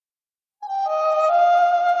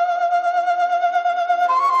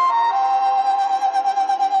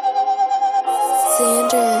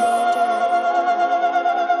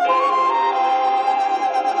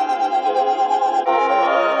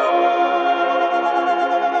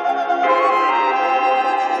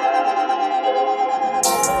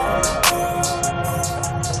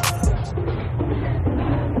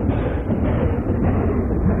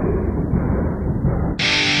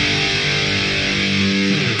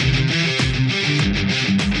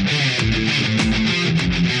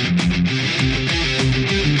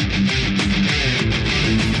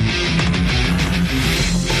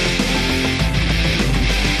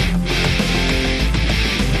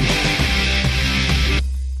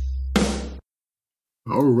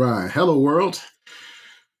All right. Hello, world.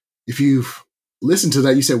 If you've listened to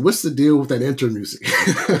that, you said, what's the deal with that intro music?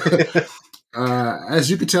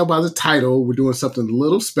 As you can tell by the title, we're doing something a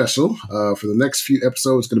little special. For the next few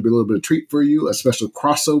episodes, it's going to be a little bit of treat for you, a special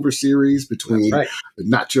crossover series between the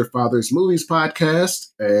Not Your Father's Movies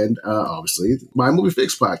podcast and obviously my Movie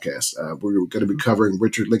Fix podcast. We're going to be covering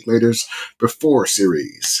Richard Linklater's Before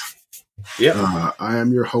series. Yeah, I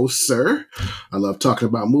am your host, sir. I love talking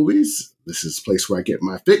about movies. This is a place where I get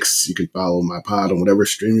my fix. You can follow my pod on whatever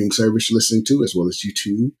streaming service you're listening to, as well as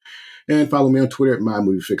YouTube. And follow me on Twitter at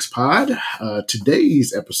MyMovieFixPod.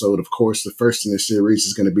 Today's episode, of course, the first in the series,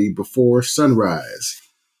 is going to be Before Sunrise.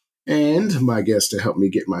 And my guest to help me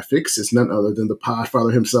get my fix is none other than the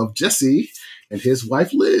podfather himself, Jesse, and his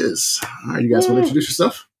wife, Liz. All right, you guys want to introduce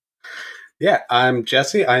yourself? Yeah, I'm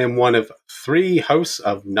Jesse. I am one of 3 hosts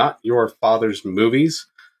of Not Your Father's Movies.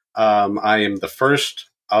 I am the first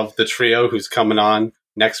of the trio who's coming on.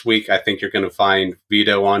 Next week, I think you're going to find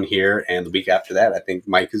Vito on here, and the week after that, I think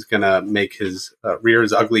Mike is going to make his rear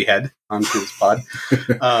his ugly head onto his pod.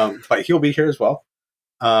 But he'll be here as well.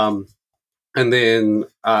 And then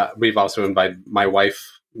we've also invited my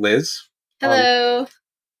wife, Liz. Hello.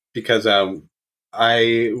 Because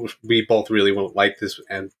we both really like this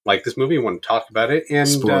movie and want to talk about it. And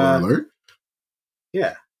spoiler alert.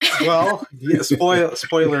 Yeah. Well, yeah,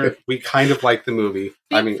 spoiler. We kind of like the movie.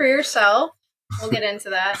 Speak for yourself. We'll get into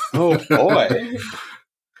that. Oh boy.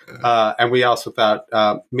 And we also thought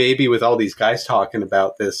maybe with all these guys talking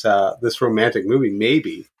about this romantic movie,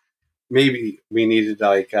 maybe we needed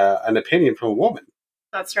an opinion from a woman.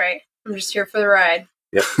 That's right. I'm just here for the ride.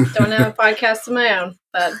 Yep. Don't have a podcast of my own,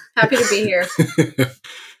 but happy to be here.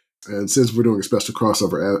 And since we're doing a special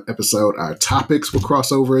crossover episode, our topics will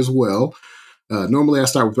cross over as well. Normally, I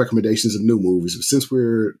start with recommendations of new movies, but since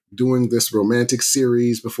we're doing this romantic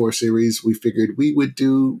series before series, we figured we would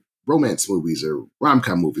do romance movies or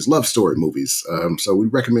rom-com movies, love story movies. So we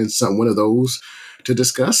recommend one of those to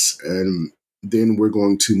discuss, and then we're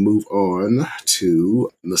going to move on to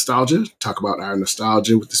nostalgia, talk about our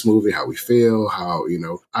nostalgia with this movie, how we feel, how,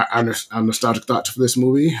 our nostalgic thoughts for this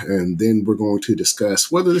movie. And then we're going to discuss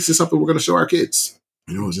whether this is something we're going to show our kids.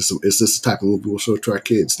 Is this the type of movie we'll show to our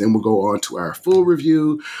kids? Then we'll go on to our full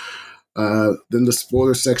review, then the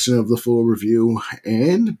spoiler section of the full review,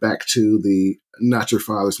 and back to the Not Your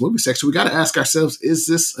Father's Movie section. We got to ask ourselves, is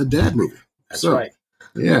this a dad movie? That's right.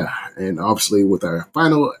 Yeah, and obviously with our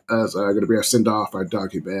final, going to be our send-off, our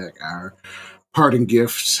doggy bag, our parting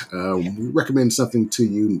gift, we recommend something to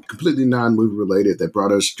you completely non-movie related that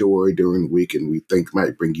brought us joy during the week and we think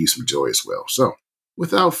might bring you some joy as well. So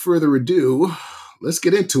without further ado, let's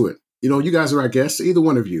get into it. You guys are our guests, either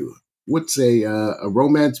one of you. What's a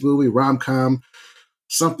romance movie, rom-com,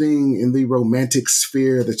 something in the romantic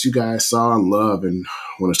sphere that you guys saw and love and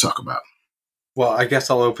want to talk about? Well, I guess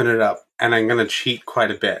I'll open it up, and I'm going to cheat quite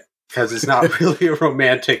a bit, because it's not really a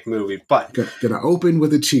romantic movie, but... Gonna open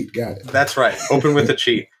with a cheat, got it. That's right, open with a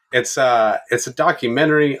cheat. It's a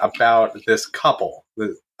documentary about this couple,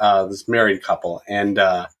 this married couple, and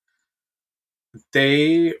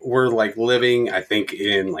they were living, I think,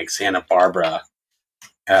 in Santa Barbara,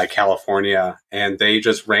 California, and they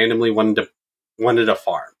just randomly wanted a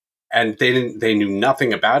farm, and they knew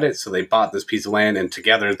nothing about it, so they bought this piece of land, and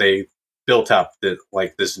together they built up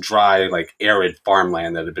this dry, arid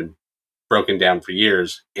farmland that had been broken down for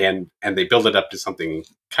years, and they built it up to something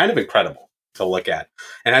kind of incredible to look at.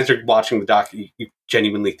 And as you're watching the doc, you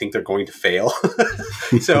genuinely think they're going to fail.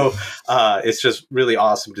 So it's just really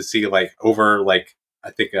awesome to see over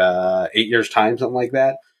I think 8 years time, something like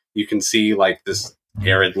that. You can see this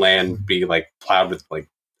arid land be plowed with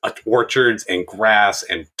orchards and grass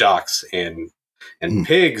and ducks and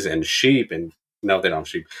pigs and sheep and no, they don't have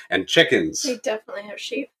sheep and chickens. They definitely have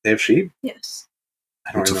sheep. They have sheep? Yes.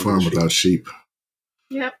 I don't It's a farm without sheep.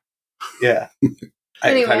 Yep. Yeah.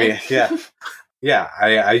 Anyway. Yeah.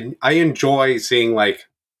 I enjoy seeing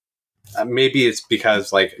maybe it's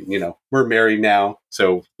because we're married now,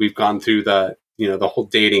 so we've gone through the the whole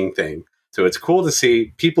dating thing. So it's cool to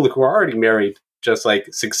see people who are already married just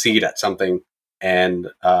succeed at something and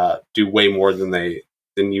do way more than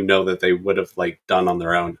that they would have done on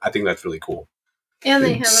their own. I think that's really cool. And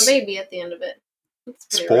they have a baby at the end of it.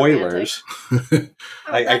 Spoilers.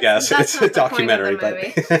 I guess it's a documentary, but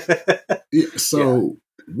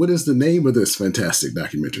what is the name of this fantastic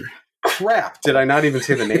documentary? Crap! Did I not even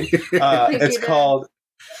say the name? It's called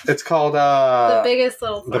The Biggest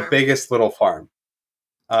Little Farm. The Biggest Little Farm.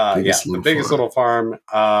 The Biggest Little Farm.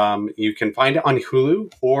 You can find it on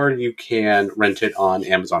Hulu or you can rent it on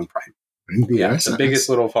Amazon Prime. Yeah, The Biggest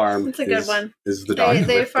Little Farm. It's a good one. Is the dog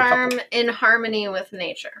they farm in harmony with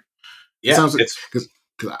nature. Yeah, because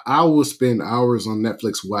I will spend hours on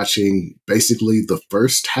Netflix watching basically the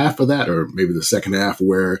first half of that, or maybe the second half,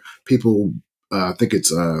 where people think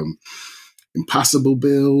it's Impossible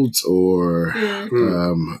Builds, or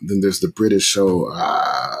then there's the British show.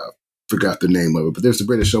 Forgot the name of it, but there's the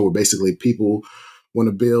British show where basically people want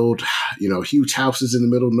to build, huge houses in the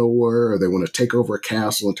middle of nowhere, or they want to take over a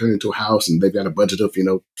castle and turn it into a house, and they've got a budget of,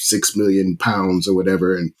 £6 million or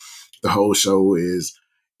whatever. And the whole show is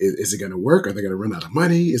it going to work? Are they going to run out of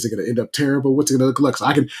money? Is it going to end up terrible? What's it going to look like? So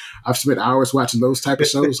I've spent hours watching those type of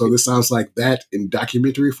shows. So this sounds like that in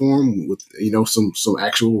documentary form with, some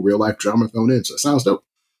actual real life drama thrown in. So it sounds dope.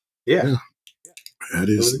 Yeah. That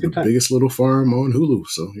is The Biggest Little Farm on Hulu.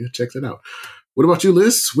 So yeah, check that out. What about you,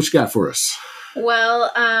 Liz? What you got for us? Well,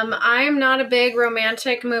 I'm not a big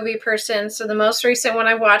romantic movie person, so the most recent one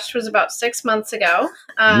I watched was about 6 months ago.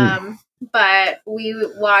 But we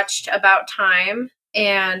watched About Time,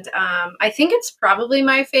 and I think it's probably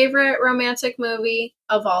my favorite romantic movie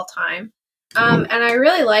of all time. And I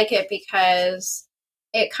really like it because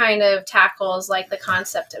it kind of tackles like the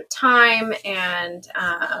concept of time and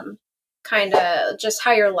kind of just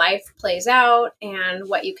how your life plays out and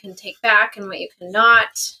what you can take back and what you cannot.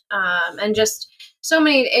 And just so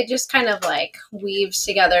many, it just kind of like weaves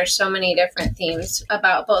together so many different themes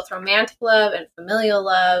about both romantic love and familial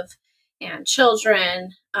love and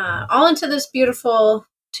children, all into this beautiful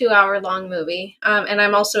 2-hour long movie. And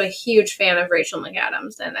I'm also a huge fan of Rachel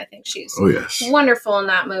McAdams, and I think she's wonderful in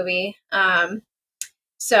that movie.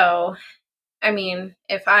 So, I mean,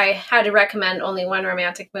 if I had to recommend only one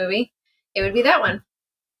romantic movie, it would be that one.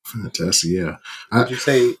 Fantastic, yeah.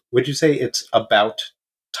 Would you say it's about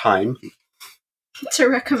time to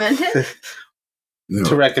recommend it? No.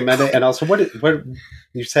 To recommend it, and also what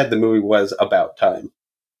you said the movie was about time.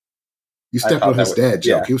 You stepped on his dad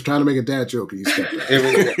joke. Yeah. He was trying to make a dad joke, and you stepped on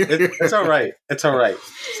it. It's all right. It's all right.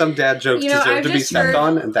 Some dad jokes deserve to be stepped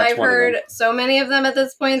on, and that's one of them. I've heard so many of them at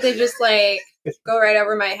this point. They just go right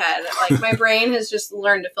over my head. Like my brain has just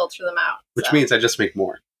learned to filter them out. Which means I just make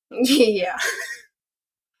more. Yeah.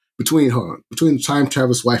 Between Time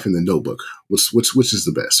Traveler's Wife and The Notebook, which is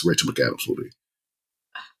the best Rachel McAdams movie?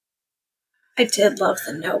 I did love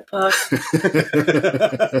The Notebook.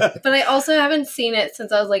 But I also haven't seen it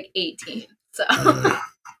since I was 18. So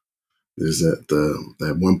there's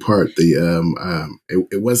that one part,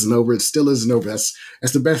 it wasn't over, it still isn't over. That's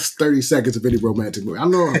the best 30 seconds of any romantic movie. I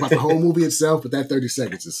don't know about the whole movie itself, but that 30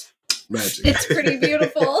 seconds is magic. It's pretty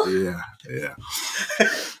beautiful. Yeah.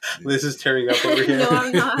 Liz is tearing up over here. No,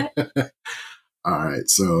 I'm not. All right,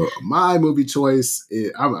 so my movie choice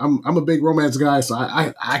is, I'm a big romance guy, so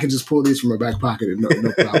I can just pull these from my back pocket and no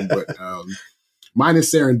problem. But mine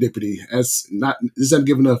is Serendipity. This doesn't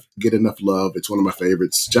get enough love. It's one of my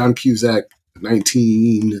favorites. John Cusack,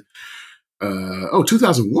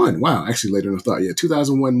 2001. Wow, actually later than I thought. Yeah,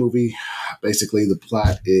 2001 movie. Basically, the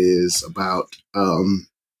plot is about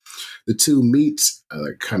the two meet,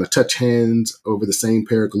 kind of touch hands over the same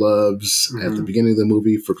pair of gloves at the beginning of the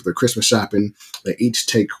movie for their Christmas shopping. They each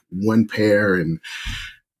take one pair, and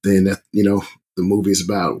then the movie is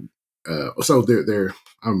about. So they're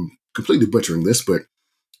I'm completely butchering this, but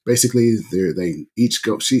basically they each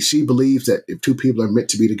go. She believes that if two people are meant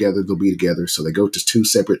to be together, they'll be together. So they go to two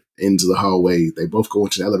separate ends of the hallway. They both go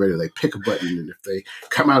into the elevator. They pick a button, and if they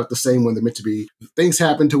come out at the same one they're meant to be, things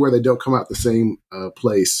happen to where they don't come out the same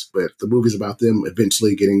place. But the movie's about them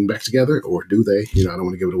eventually getting back together, or do they? I don't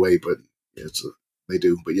want to give it away, but they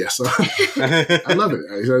do. But yes, I love it.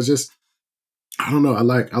 It's just, I don't know. I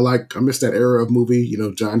miss that era of movie.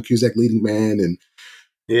 John Cusack leading man, and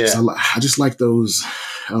I just like those.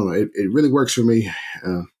 I don't know. It really works for me.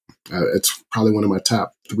 It's probably one of my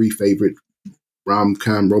top 3 favorite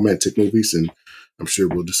rom-com romantic movies, and I'm sure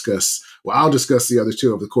I'll discuss the other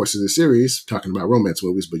 2 over the course of the series, talking about romance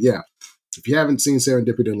movies. But yeah, if you haven't seen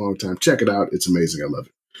Serendipity in a long time, check it out. It's amazing. I love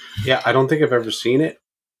it. Yeah, I don't think I've ever seen it,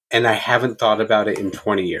 and I haven't thought about it in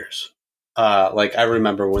 20 years. I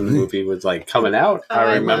remember when the movie was coming out.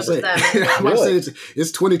 I remember that. I might say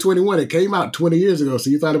it's 2021. It came out 20 years ago, so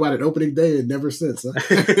you thought about it opening day and never since. Huh?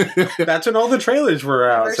 That's when all the trailers were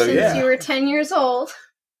out. Ever since you were 10 years old.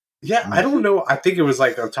 Yeah, I don't know. I think it was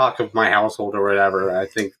a talk of my household or whatever. I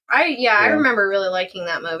think. I remember really liking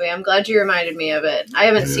that movie. I'm glad you reminded me of it. I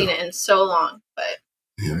haven't seen it in so long, but.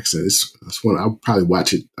 Yeah, like I said, it's one. I'll probably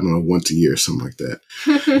watch it. I don't know, once a year or something like that.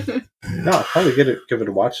 No, I'll probably give it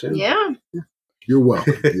a watch soon. Yeah. You're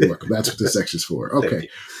welcome. That's what this section's for. Okay.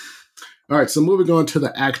 All right, so moving on to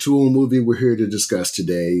the actual movie we're here to discuss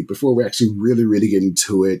today. Before we actually really get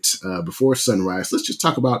into it, before Sunrise, let's just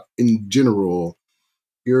talk about, in general,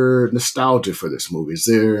 your nostalgia for this movie.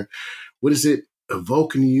 What is it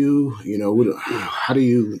evoking you?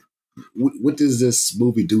 What does this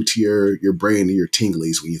movie do to your brain and your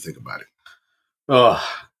tinglies when you think about it?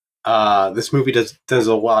 This movie does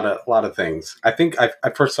a lot of things. I think I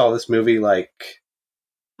first saw this movie like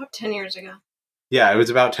about 10 years ago. Yeah, it was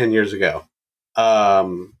about 10 years ago.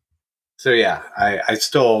 So yeah, I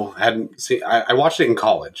still hadn't seen. I watched it in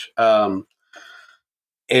college, and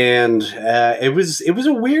it was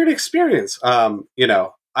a weird experience. In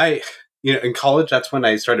college, that's when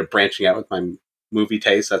I started branching out with my movie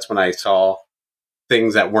taste. That's when I saw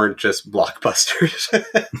things that weren't just blockbusters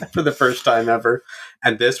for the first time ever.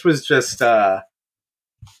 And this was just, I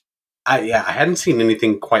hadn't seen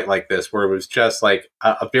anything quite like this, where it was just like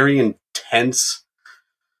a very intense,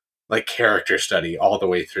 like, character study all the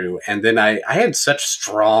way through. And then I had such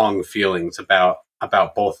strong feelings about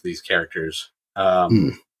both of these characters.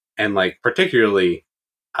 And like, particularly,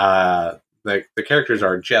 the characters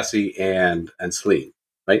are Jesse and Celine,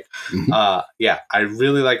 right? Mm-hmm. I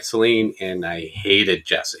really liked Celine, and I hated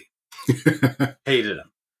Jesse. Hated him.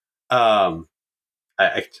 I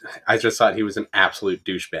just thought he was an absolute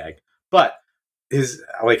douchebag. But his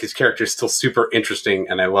character is still super interesting,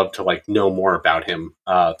 and I love to like know more about him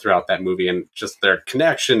throughout that movie, and just their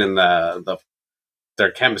connection and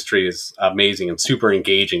their chemistry is amazing and super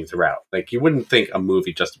engaging throughout. Like, you wouldn't think a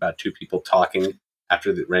movie just about two people talking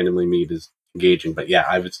after they randomly meet is engaging, but yeah,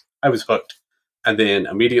 I was hooked, and then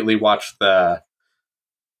immediately watched the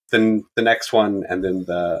next one, and then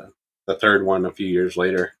the third one a few years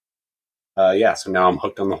later. So now I'm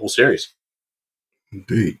hooked on the whole series.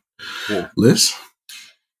 Indeed. Yeah. Liz?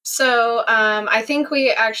 So I think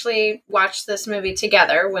we actually watched this movie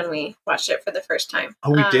together when we watched it for the first time.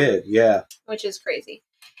 Oh, we did, yeah. Which is crazy.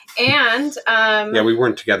 And we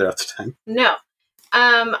weren't together at the time. No.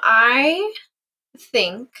 I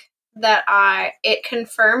think that it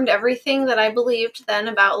confirmed everything that I believed then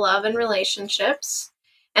about love and relationships.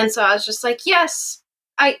 And so I was just like, yes,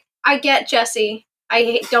 I get Jesse.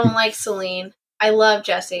 I don't like Celine. I love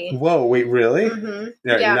Jesse. Whoa, wait, really? Mm-hmm.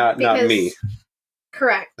 Yeah, not me.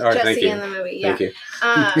 Correct. Right, Jesse in the movie. Yeah. Thank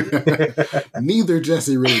you. Neither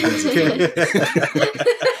Jesse really does it.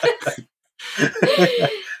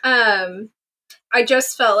 I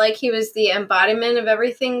just felt like he was the embodiment of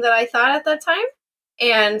everything that I thought at that time.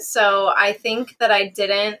 And so I think that I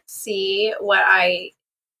didn't see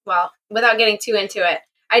without getting too into it,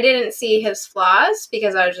 I didn't see his flaws,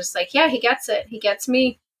 because I was just like, yeah, he gets it. He gets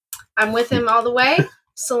me. I'm with him all the way.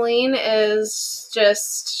 Celine is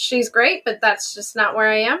she's great, but that's just not where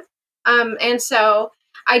I am. And so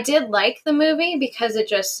I did like the movie because it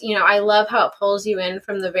just, I love how it pulls you in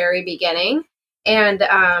from the very beginning. And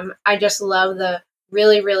I just love the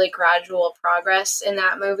really, really gradual progress in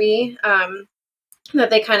that movie that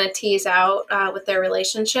they kind of tease out with their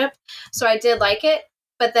relationship. So I did like it,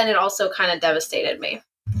 but then it also kind of devastated me.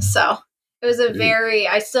 So it was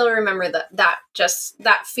I still remember that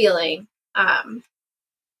feeling.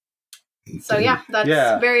 So yeah,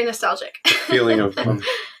 that's very nostalgic. Feeling of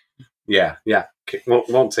yeah. Okay.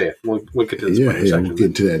 Won't say it. We'll get to this. We'll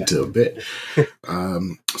get to that in a bit.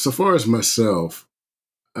 So far as myself,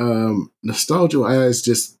 nostalgia is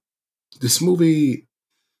just this movie.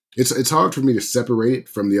 It's hard for me to separate it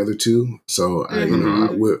from the other two. So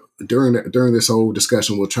during this whole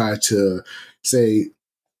discussion, we'll try to say.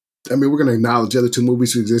 I mean, we're going to acknowledge the other two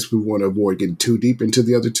movies who exist. We want to avoid getting too deep into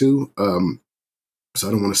the other two. So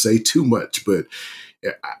I don't want to say too much, but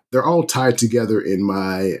they're all tied together in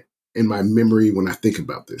my memory when I think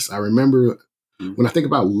about this. I remember when I think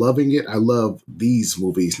about loving it, I love these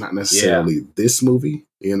movies, not necessarily this movie.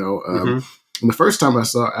 And the first time I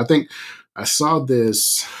think I saw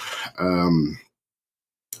this,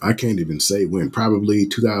 I can't even say when, probably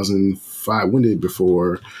 2005. When did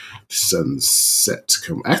Before Sunset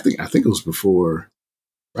come? I think it was before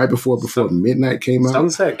Midnight came out.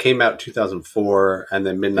 Sunset came out 2004, and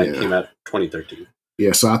then Midnight came out 2013.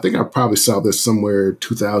 Yeah, so I think I probably saw this somewhere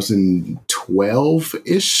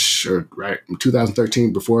 2012-ish, or right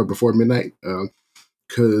 2013, before Midnight,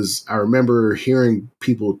 because I remember hearing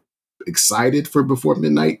people excited for Before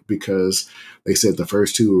Midnight because they said the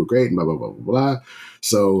first two were great and blah blah blah blah blah.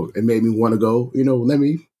 So it made me want to go. Let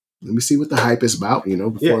me see what the hype is about.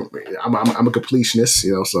 Before I'm a completionist.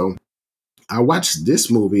 So I watched this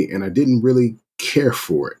movie and I didn't really care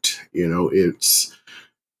for it.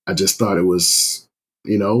 I just thought it was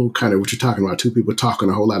kind of what you're talking about, two people talking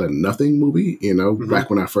a whole lot of nothing movie. Back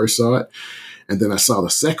when I first saw it. and then I saw the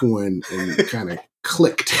second one and kind of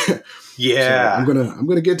clicked. Yeah. So I'm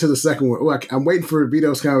gonna get to the second one. Oh, I'm waiting for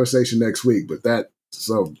Vito's conversation next week, but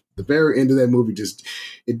so the very end of that movie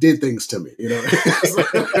it did things to me,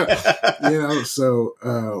 So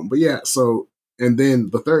but yeah, so and then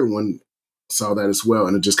the third one saw that as well,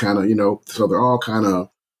 and it just kind of so they're all kind of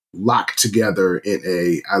locked together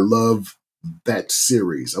in I love that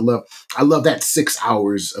series. I love that 6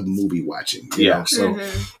 hours of movie watching. So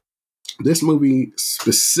this movie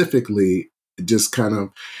specifically just kind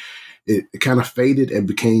of it kind of faded and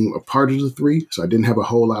became a part of the three. So I didn't have a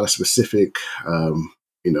whole lot of specific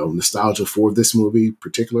nostalgia for this movie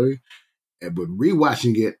particularly. But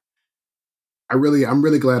rewatching it, I'm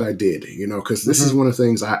really glad I did, because this is one of the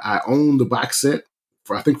things I own the box set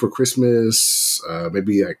for Christmas,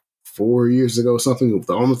 maybe like 4 years ago or something.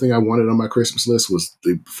 The only thing I wanted on my Christmas list was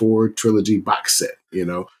the 4 trilogy box set,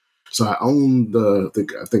 So I own I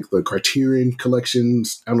think the Criterion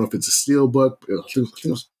collections. I don't know if it's a steel book. I think it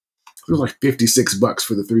was like $56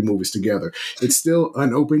 for the 3 movies together. It's still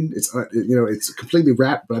unopened. It's it's completely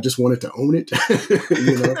wrapped, but I just wanted to own it.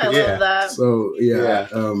 I love that. So yeah.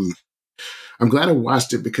 I'm glad I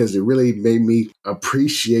watched it because it really made me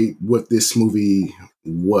appreciate what this movie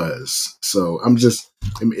was. So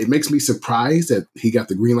it makes me surprised that he got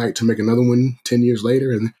the green light to make another one 10 years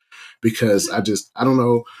later. And because I don't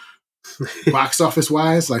know, box office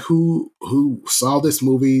wise, like who saw this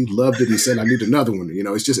movie, loved it, and said, I need another one.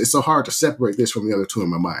 It's so hard to separate this from the other two in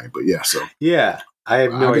my mind. But yeah, so. Yeah. I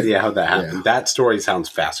have no idea how that happened. Yeah. That story sounds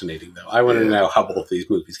fascinating, though. I want to know how both these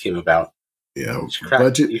movies came about. Yeah,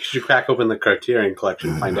 you should crack open the Criterion collection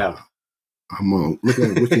and find out. I'm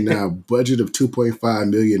looking at Wiki now. Budget of $2.5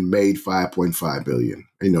 million, made $5.5 billion.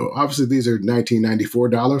 Obviously these are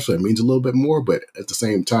 $1994, so it means a little bit more, but at the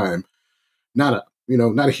same time, not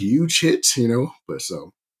a huge hit, But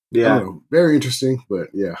so yeah, I don't know, very interesting. But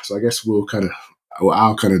yeah, so I guess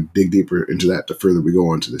I'll kind of dig deeper into that the further we go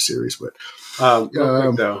on to the series. But real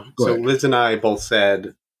quick though, so ahead. Liz and I both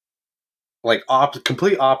said, like,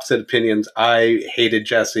 complete opposite opinions. I hated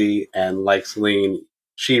Jessie and liked Celine.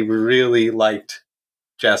 She really liked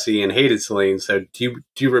Jessie and hated Celine. So do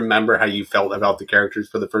you remember how you felt about the characters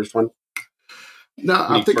for the first one? No,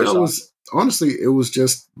 I think honestly, it was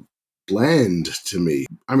just bland to me.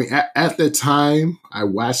 I mean, at the time I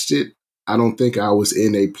watched it, I don't think I was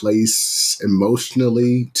in a place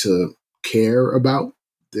emotionally to care about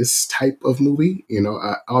this type of movie.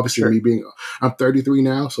 Obviously sure. I'm 33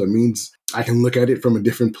 now, so it means I can look at it from a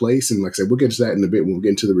different place. And like I said, we'll get to that in a bit when we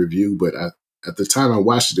get into the review. But at the time I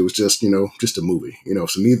watched it was just, just a movie,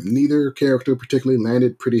 so neither character particularly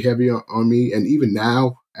landed pretty heavy on me. And even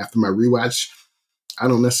now, after my rewatch, I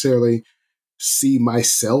don't necessarily see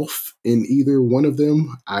myself in either one of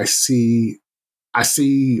them. I see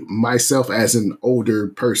myself as an older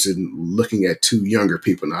person looking at 2 younger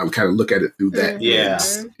people. And I would kind of look at it through that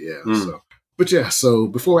lens. Yeah. So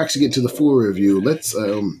before we actually get to the full review, let's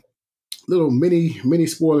little mini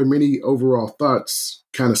spoiler, mini overall thoughts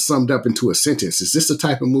kind of summed up into a sentence. Is this the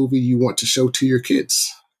type of movie you want to show to your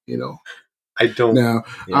kids? I don't. Now,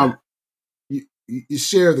 you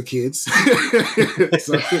share the kids.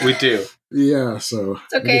 So, we do. Yeah, so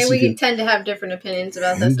it's okay. We tend to have different opinions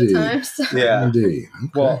about this at times. Yeah. Indeed.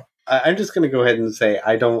 Okay. Well, I'm just going to go ahead and say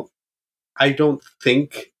I don't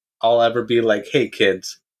think I'll ever be like, hey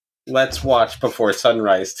kids, let's watch Before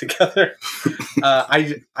Sunrise together.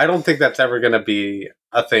 I don't think that's ever going to be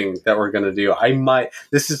a thing that we're going to do.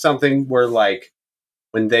 This is something where, like,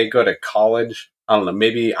 when they go to college, I don't know,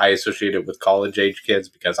 maybe I associate it with college age kids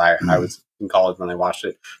because I was in college when I watched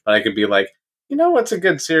it, but I could be like, what's a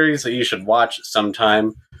good series that you should watch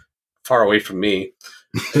sometime far away from me?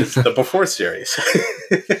 It's the Before series.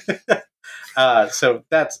 So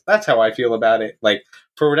that's how I feel about it. Like,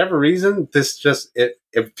 for whatever reason, this just it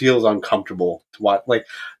feels uncomfortable to watch. Like,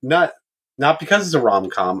 not because it's a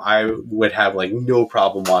rom-com. I would have like no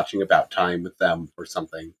problem watching About Time with them or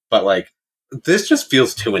something. But like, this just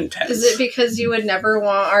feels too intense. Is it because you would never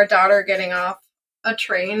want our daughter getting off a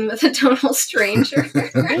train with a total stranger?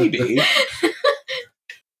 Maybe.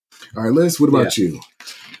 All right, Liz, what about you?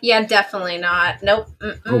 Yeah, definitely not. Nope.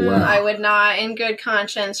 Oh, wow. I would not, in good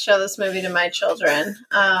conscience, show this movie to my children.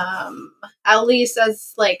 At least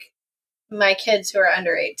as, like, my kids who are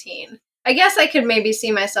under 18. I guess I could maybe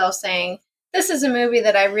see myself saying, this is a movie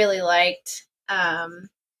that I really liked. And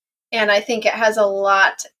I think it has a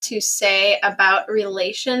lot to say about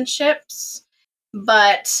relationships.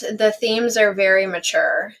 But the themes are very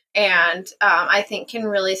mature and I think can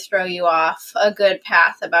really throw you off a good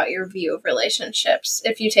path about your view of relationships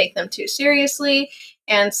if you take them too seriously.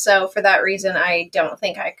 And so for that reason, I don't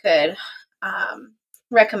think I could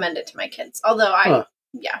recommend it to my kids. Although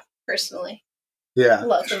personally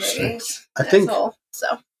love the movies. I think whole,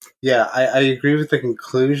 so. Yeah, I agree with the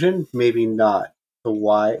conclusion. Maybe not the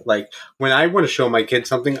why. Like, when I want to show my kids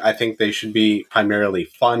something, I think they should be primarily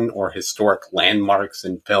fun or historic landmarks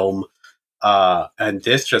in film. And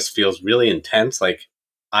this just feels really intense. Like,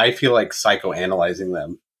 I feel like psychoanalyzing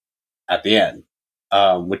them at the end,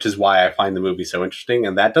 which is why I find the movie so interesting.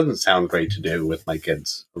 And that doesn't sound great to do with my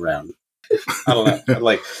kids around. I don't know.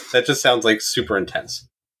 Like, that just sounds like super intense.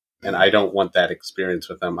 And I don't want that experience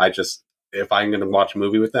with them. If I'm going to watch a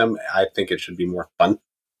movie with them, I think it should be more fun.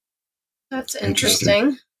 That's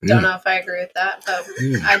interesting. Don't know if I agree with that, but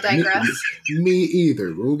I digress. Me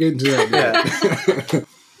either. We'll get into that.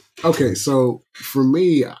 Okay, so for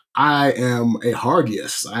me, I am a hard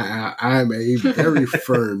yes. I am a very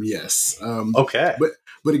firm yes. Okay.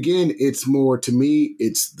 But again, it's more, to me,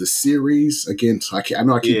 it's the series. Again, so I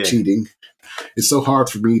know I keep cheating. It's so hard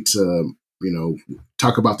for me to,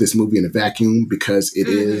 talk about this movie in a vacuum because it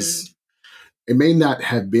is. It may not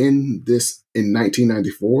have been this in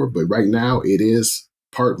 1994, but right now it is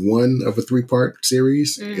part one of a 3-part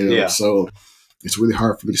series. So it's really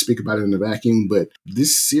hard for me to speak about it in a vacuum. But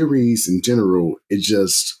this series in general, it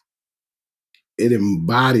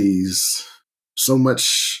embodies so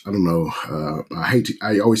much. I don't know.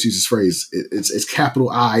 I always use this phrase. It's capital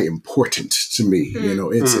I important to me.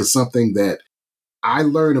 It's something that I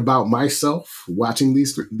learn about myself watching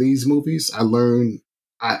these movies. I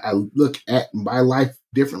look at my life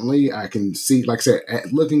differently. I can see, like I said,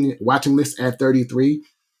 watching this at 33,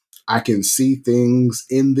 I can see things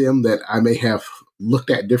in them that I may have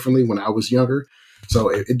looked at differently when I was younger. So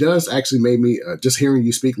it does actually make me, just hearing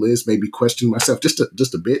you speak, Liz, made me question myself just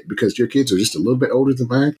a bit, because your kids are just a little bit older than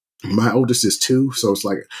mine. My oldest is 2, so it's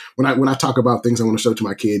like when I talk about things I want to show to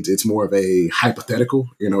my kids, it's more of a hypothetical.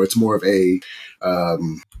 It's more of a,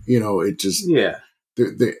 it just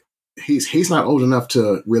he's not old enough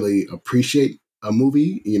to really appreciate a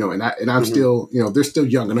movie, and I'm still, they're still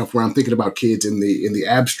young enough where I'm thinking about kids in the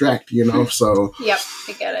abstract, So yep,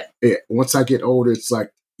 I get it. Once I get older, it's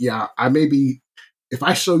like, I may be. If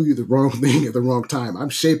I show you the wrong thing at the wrong time, I'm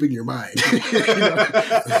shaping your mind.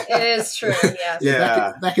 It is true. Yes.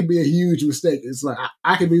 Yeah. That could be a huge mistake. It's like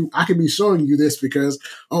I could be showing you this because,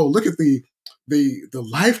 look at the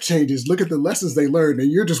life changes. Look at the lessons they learned, and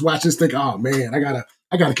you're just watching this think, oh man, I gotta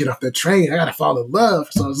get off that train. I gotta fall in love.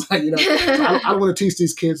 So it's like, so I don't want to teach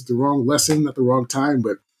these kids the wrong lesson at the wrong time.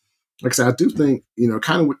 But like I said, I do think,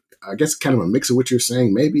 kind of a mix of what you're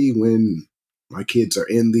saying. Maybe when my kids are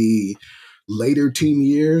in the later teen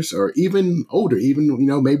years or even older,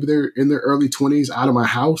 maybe they're in their early 20s out of my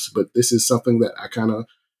house, but this is something that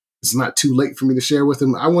it's not too late for me to share with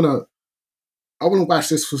them. I want to watch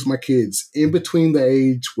this with my kids in between the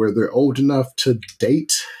age where they're old enough to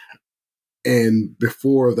date and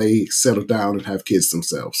before they settle down and have kids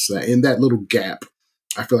themselves. So in that little gap,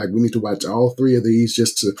 I feel like we need to watch all 3 of these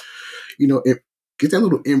just to, get that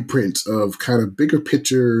little imprint of kind of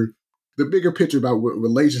the bigger picture about what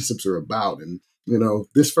relationships are about. And,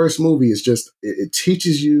 this first movie is just, it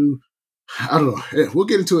teaches you, I don't know, we'll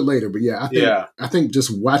get into it later, but I think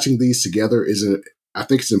just watching these together I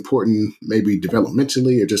think it's important, maybe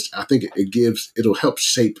developmentally, or just, I think it'll help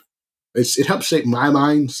shape, it helps shape my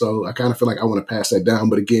mind. So I kind of feel like I want to pass that down.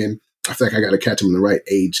 But again, I feel like I got to catch them in the right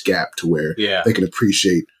age gap to where they can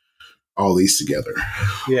appreciate all these together.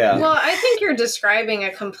 Yeah. Well, I think you're describing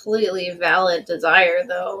a completely valid desire,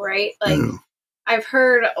 though, right? Like, I've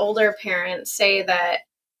heard older parents say that,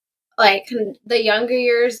 like, the younger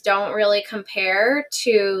years don't really compare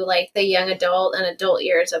to, like, the young adult and adult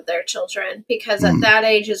years of their children, because at that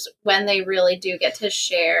age is when they really do get to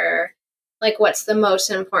share, like, what's the most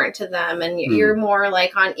important to them. And you're more,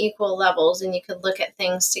 like, on equal levels, and you could look at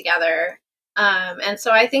things together. And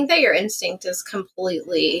so I think that your instinct is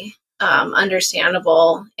completely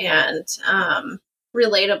understandable and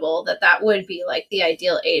relatable, that would be like the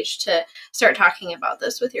ideal age to start talking about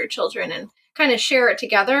this with your children and kind of share it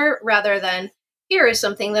together, rather than, here is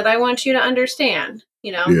something that I want you to understand,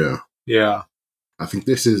 Yeah. I think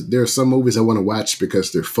there are some movies I want to watch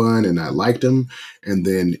because they're fun and I like them. And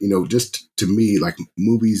then, just to me, like,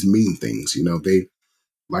 movies mean things, they,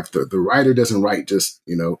 like, the writer doesn't write just,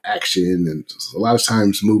 action. And a lot of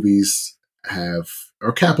times movies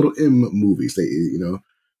are capital M movies. They,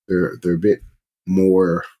 they're a bit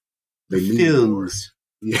more, they mean films.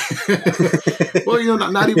 More. Yeah.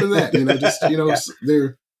 Well, not even that, just,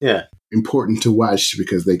 they're important to watch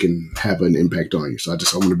because they can have an impact on you. So I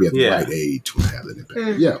want to be at the right age when I have that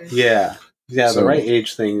impact. Yeah. Yeah, the right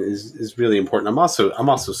age thing is really important. I'm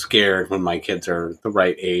also scared when my kids are the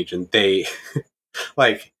right age and they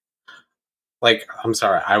like I'm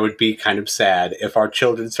sorry, I would be kind of sad if our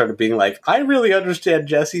children started being like, I really understand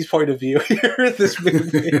Jesse's point of view here in this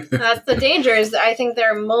movie. That's the danger. Is that I think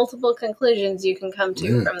there are multiple conclusions you can come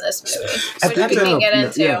to from this movie, which we can get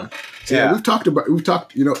into. Yeah, we've talked,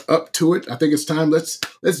 up to it. I think it's time. Let's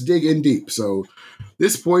dig in deep. So,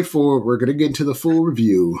 this point forward, we're going to get into the full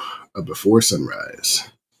review of Before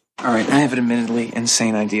Sunrise. All right, I have an admittedly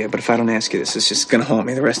insane idea, but if I don't ask you this, it's just going to haunt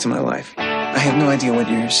me the rest of my life. I have no idea what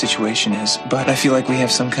your situation is, but I feel like we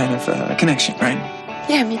have some kind of connection, right?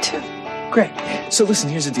 Yeah, me too. Great. So listen,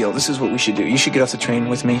 here's the deal. This is what we should do. You should get off the train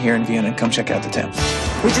with me here in Vienna and come check out the town.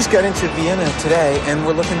 We just got into Vienna today, and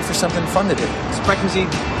we're looking for something fun to do. Sprechen Sie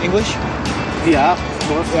English? Yeah, of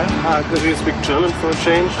course, yeah. Do you speak German for a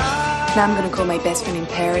change? Now I'm going to call my best friend in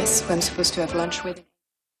Paris, who I'm supposed to have lunch with.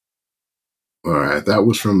 All right, that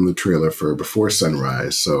was from the trailer for Before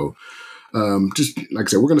Sunrise. So, just like I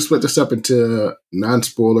said, we're going to split this up into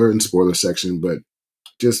non-spoiler and spoiler section, but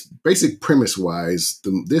just basic premise-wise,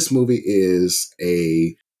 this movie is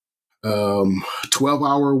a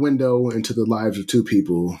 12-hour window into the lives of two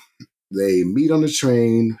people. They meet on the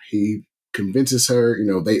train. He convinces her,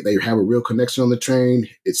 they have a real connection on the train.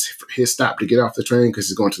 It's his stop to get off the train because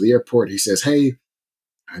he's going to the airport. He says, hey,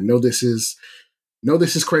 I know this is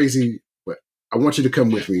crazy, but I want you to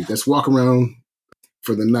come with me. Let's walk around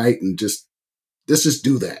for the night and let's just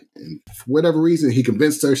do that. And for whatever reason, he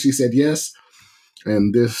convinced her. She said yes.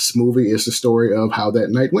 And this movie is the story of how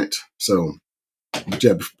that night went. So,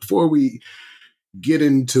 Jeb, before we get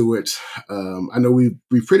into it, I know we've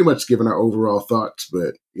pretty much given our overall thoughts,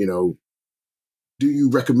 but, do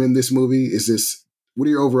you recommend this movie? What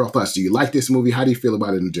are your overall thoughts? Do you like this movie? How do you feel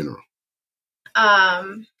about it in general?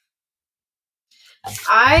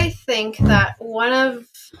 I think that one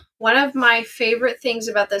of my favorite things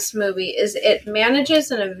about this movie is it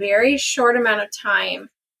manages in a very short amount of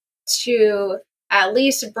time to at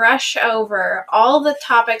least brush over all the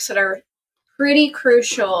topics that are pretty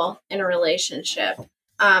crucial in a relationship.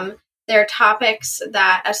 They're topics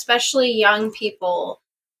that especially young people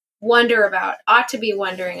ought to be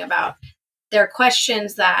wondering about. They're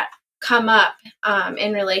questions that come up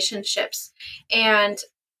in relationships. And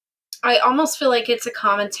I almost feel like it's a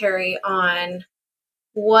commentary on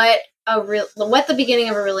what the beginning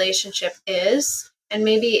of a relationship is, and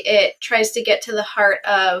maybe it tries to get to the heart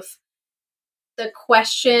of the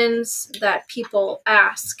questions that people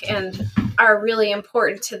ask and are really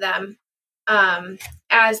important to them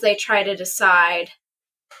as they try to decide,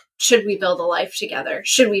 should we build a life together?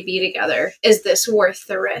 Should we be together? Is this worth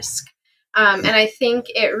the risk? And I think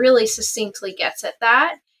it really succinctly gets at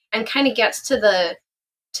that and kind of gets to the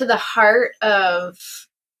heart of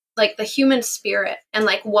like the human spirit and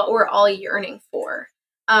like what we're all yearning for.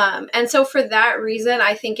 And so for that reason,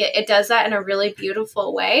 I think it does that in a really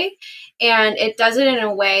beautiful way. And it does it in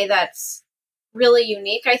a way that's really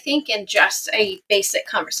unique, I think, in just a basic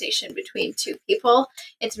conversation between two people.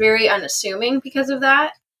 It's very unassuming because of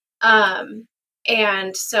that.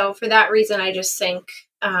 And so for that reason, I just think,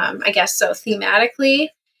 I guess so thematically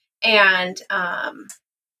and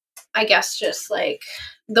I guess just like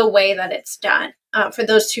the way that it's done, for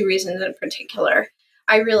those two reasons in particular,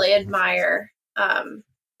 I really admire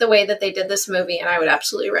the way that they did this movie, and I would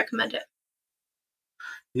absolutely recommend it.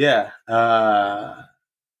 Yeah. I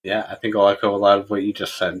think I'll echo a lot of what you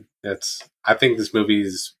just said. I think this movie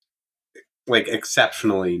is like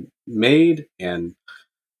exceptionally made, and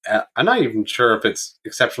I'm not even sure if it's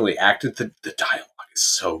exceptionally acted. The dialogue is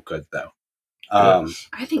so good, though.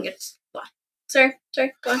 I think it's... Sorry,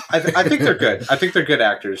 go on. I think they're good. I think they're good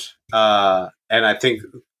actors. And I think,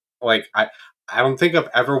 I don't think I've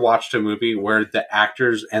ever watched a movie where the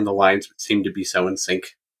actors and the lines seem to be so in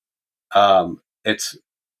sync. It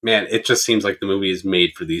just seems like the movie is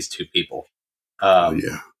made for these two people.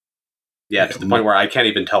 Yeah, to the point where I can't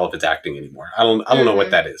even tell if it's acting anymore. I don't know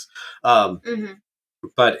what that is.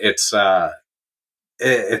 But it's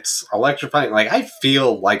electrifying. Like, I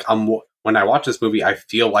feel like when I watch this movie, I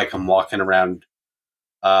feel like I'm walking around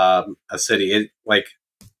a city.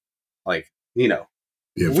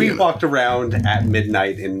 We walked around at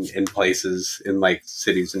midnight in places, in like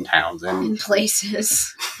cities and towns, and in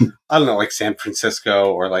places. I don't know, like San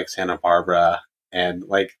Francisco or like Santa Barbara, and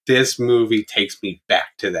like this movie takes me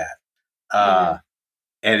back to that.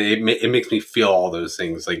 And it makes me feel all those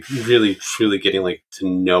things, like really, truly getting like to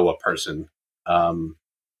know a person.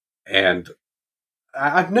 And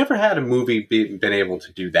I've never had a movie been able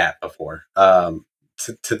to do that before,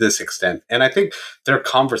 to this extent. And I think their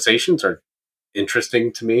conversations are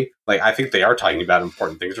interesting to me. Like, I think they are talking about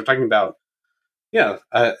important things. They're talking about,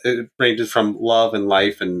 it ranges from love and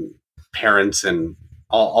life and parents and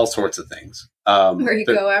all sorts of things. Where you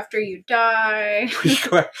go after you die.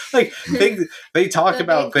 Like they talk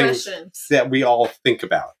about things that we all think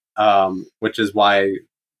about, which is why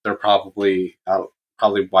they're probably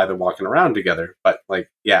why they're walking around together. But like,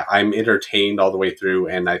 yeah, I'm entertained all the way through,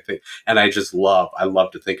 and I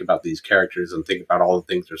love to think about these characters and think about all the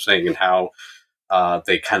things they're saying and how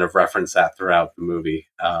they kind of reference that throughout the movie.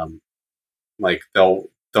 Like they'll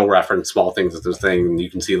reference small things that they're saying, and you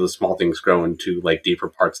can see those small things grow into like deeper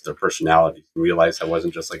parts of their personalities and realize that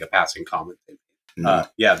wasn't just like a passing comment.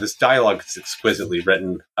 Yeah, this dialogue is exquisitely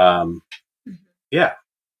written. Yeah,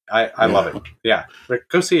 I love it. Yeah,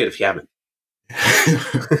 go see it if you haven't.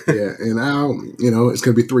 Yeah, and it's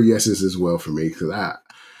going to be 3 yeses as well for me, because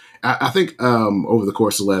I think over the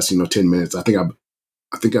course of the last 10 minutes, I think I've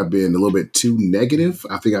been a little bit too negative.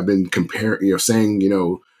 I think I've been comparing, saying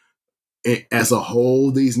as a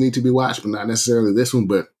whole these need to be watched, but not necessarily this one.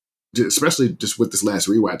 But especially just with this last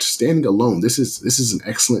rewatch, standing alone, this is an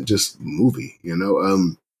excellent just movie.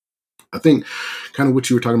 I think kind of what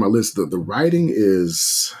you were talking about, Liz. The writing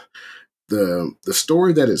is the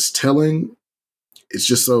story that it's telling. It's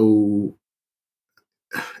just so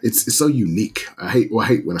it's so unique. I hate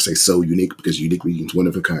when I say so unique, because unique means one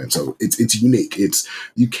of a kind. So it's unique.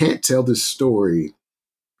 You can't tell this story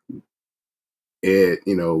at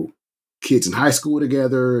kids in high school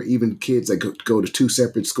together, even kids that go to 2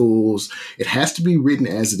 separate schools. It has to be written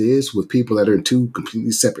as it is, with people that are in 2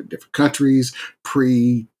 completely separate different countries,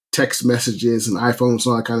 pre-text messages and iPhones and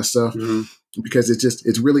all that kind of stuff. Mm-hmm. Because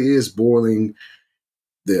it really is boiling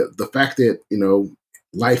the fact that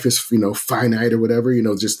life is finite or whatever.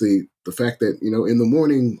 Just the fact that in the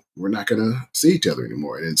morning we're not gonna see each other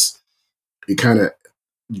anymore, and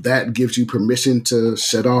that gives you permission to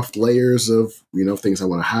shut off layers of things I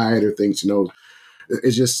want to hide, or things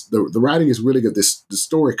it's just the writing is really good. The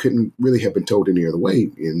story couldn't really have been told any other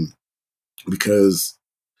way, because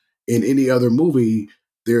in any other movie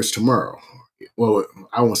there's tomorrow. Well,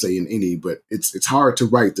 I won't say in any, but it's hard to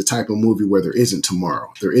write the type of movie where there isn't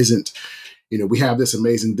tomorrow. There isn't, we have this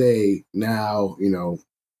amazing day now,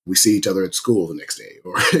 we see each other at school the next day,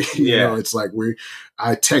 or it's like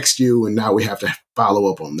I text you and now we have to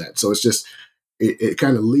follow up on that. So it's just it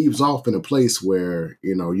kind of leaves off in a place where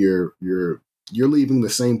you're leaving the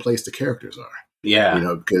same place the characters are.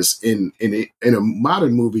 Yeah, because in a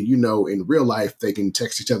modern movie, in real life they can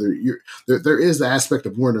text each other. There is the aspect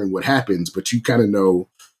of wondering what happens, but you kind of know,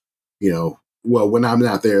 well, when I'm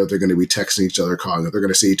not there, they're going to be texting each other, calling, they're going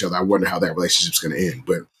to see each other. I wonder how that relationship's going to end.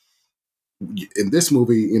 But in this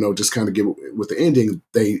movie, just kind of give with the ending,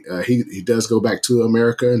 he does go back to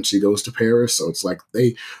America and she goes to Paris. So it's like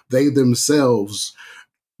they themselves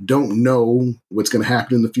don't know what's going to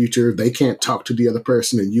happen in the future. They can't talk to the other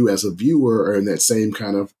person, and you as a viewer are in that same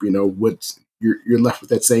kind of, you're left with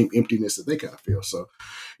that same emptiness that they kind of feel. So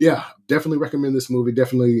yeah, definitely recommend this movie.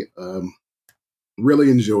 Definitely really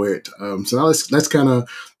enjoy it. So now let's kind of,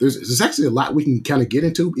 there's actually a lot we can kind of get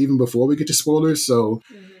into even before we get to spoilers. So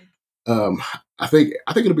I think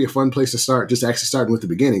it'll be a fun place to start, just actually starting with the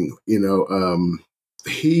beginning. So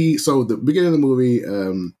the beginning of the movie,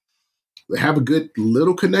 they have a good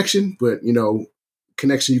little connection, but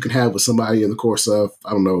connection you can have with somebody in the course of,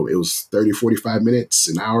 I don't know, it was 30, 45 minutes,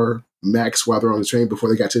 an hour max while they're on the train before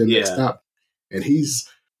they got to the next stop. And he's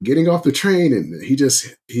getting off the train, and he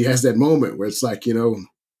has that moment where it's like,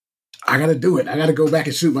 I got to do it. I got to go back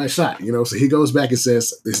and shoot my shot, So he goes back and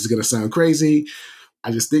says, this is going to sound crazy.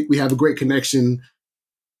 I just think we have a great connection.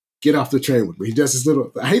 Get off the train with me. He does this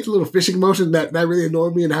I hate the little fishing motion that really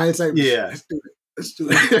annoyed me in hindsight. Yeah. Let's do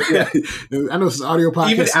it. Yeah. I know it's an audio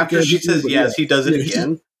podcast. Even after she says yes, he does it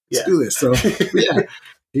again. Let's do this. So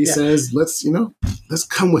he says, let's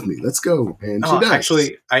come with me. Let's go. And she does.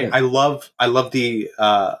 Actually, I love the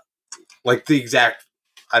like the exact,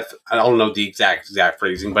 I don't know the exact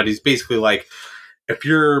phrasing, but he's basically like, if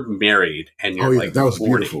you're married and you're like that was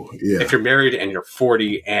 40, beautiful. Yeah. If you're married and you're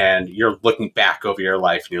 40 and you're looking back over your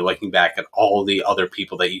life and you're looking back at all the other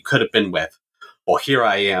people that you could have been with, well, here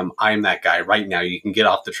I am. I'm that guy right now. You can get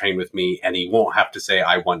off the train with me, and he won't have to say,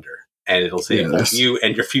 I wonder. And it'll say you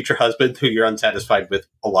and your future husband, who you're unsatisfied with,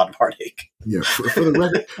 a lot of heartache. Yeah, for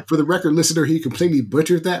the record listener, he completely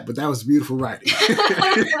butchered that, but that was beautiful writing.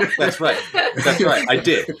 That's right.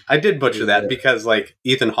 I did butcher that because, like,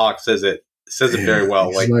 Ethan Hawke says it very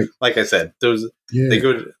well. Like I said, they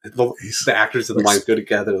go to, the actors and the lines go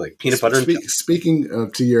together like peanut butter. Speaking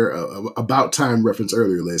to your about time reference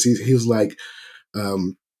earlier, Liz, he was like,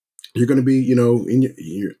 you're going to be, you're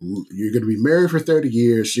going to be married for 30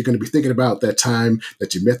 years. You're going to be thinking about that time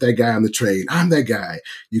that you met that guy on the train. I'm that guy.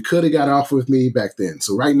 You could have got off with me back then.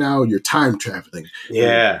 So right now you're time traveling.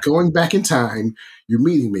 Yeah. You're going back in time. You're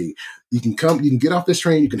meeting me. You can get off this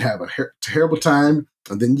train. You can have a terrible time.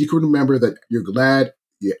 And then you can remember that you're glad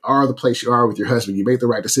you are the place you are with your husband. You made the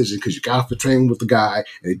right decision because you got off the train with the guy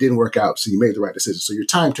and it didn't work out. So you made the right decision. So you're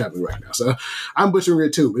time traveling right now. So I'm butchering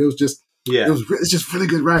it too, but it was just, it's just really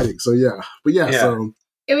good writing. So so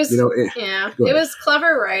it was, it was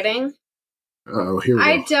clever writing. Oh, here we go.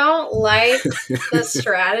 I don't like the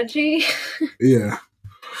strategy. Yeah.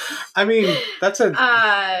 I mean, that's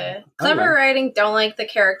a clever writing. Don't like the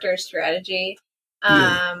character strategy.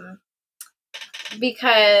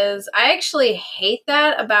 Because I actually hate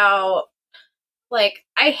that about, like,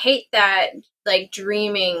 I hate that, like,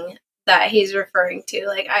 dreaming that he's referring to.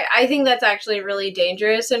 Like, I think that's actually really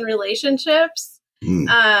dangerous in relationships.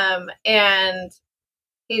 And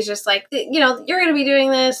he's just like, you're going to be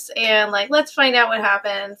doing this, and, like, let's find out what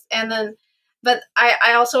happens. And then, but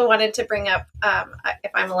I also wanted to bring up,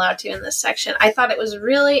 if I'm allowed to in this section, I thought it was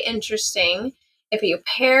really interesting if you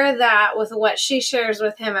pair that with what she shares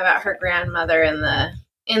with him about her grandmother in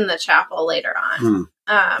the chapel later on.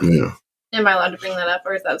 Am I allowed to bring that up,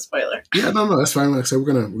 or is that a spoiler? Yeah, no, that's fine. Like I said,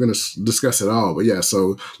 we're gonna discuss it all. But yeah,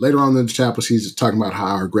 so later on in the chapel, she's talking about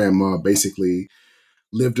how her grandma basically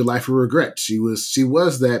lived a life of regret. She was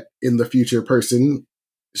that in the future person.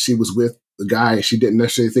 She was with the guy she didn't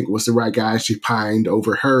necessarily think was the right guy. She pined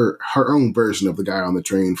over her own version of the guy on the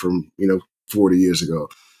train from 40 years ago.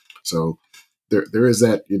 So there is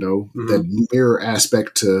that, that mirror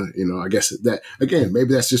aspect to, I guess that, again,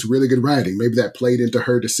 maybe that's just really good writing. Maybe that played into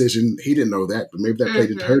her decision. He didn't know that, but maybe that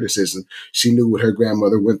played into her decision. She knew what her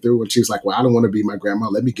grandmother went through, and she was like, well, I don't want to be my grandma.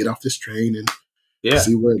 Let me get off this train and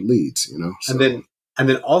see where it leads, So. And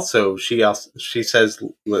then also she says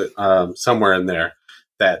somewhere in there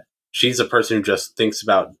that she's a person who just thinks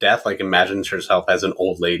about death, like imagines herself as an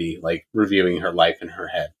old lady, like reviewing her life in her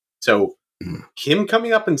head. So him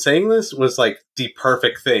coming up and saying this was like the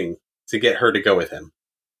perfect thing to get her to go with him,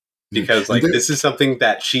 because like this is something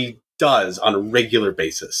that she does on a regular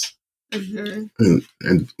basis. And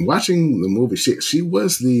watching the movie, she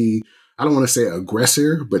was the, I don't want to say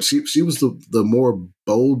aggressor, but she was the more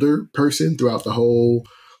bolder person throughout the whole,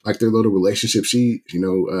 like, their little relationship. She,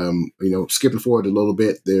 skipping forward a little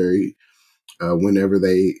bit there, whenever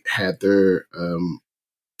they had their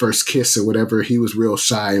first kiss or whatever, he was real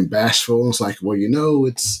shy and bashful. It's like, well,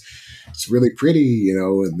 it's really pretty,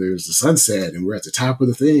 and there's the sunset and we're at the top of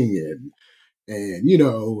the thing,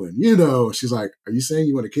 and she's like, are you saying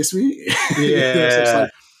you want to kiss me? Yeah.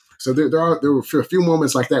 So there were a few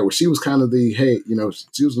moments like that where she was kind of the, hey,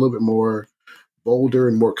 she was a little bit more bolder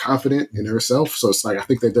and more confident in herself. So it's like, I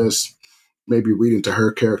think that does maybe read into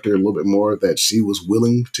her character a little bit more, that she was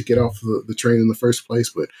willing to get off the train in the first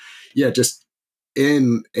place. But yeah, just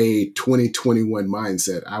in a 2021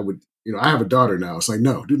 mindset, I would, I have a daughter now. It's like,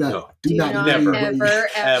 no, do not never,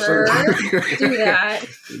 ever do that.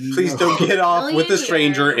 Please don't get off with a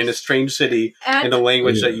stranger in a strange city in a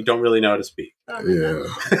language that you don't really know how to speak. Yes.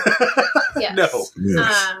 No.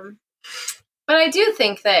 Yes. But I do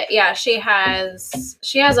think that, she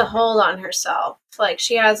has a hold on herself. Like,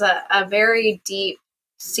 she has a very deep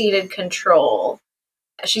seated control.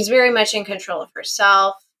 She's very much in control of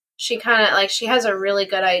herself. She kind of, like, she has a really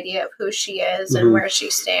good idea of who she is and where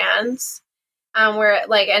she stands. Where,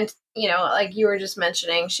 like, and, like you were just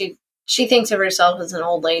mentioning, she thinks of herself as an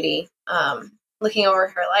old lady, looking over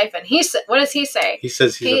her life. And what does he say? He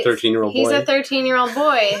says he's a 13-year-old boy. He's a 13-year-old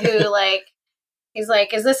boy who, like, he's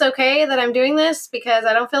like, is this okay that I'm doing this? Because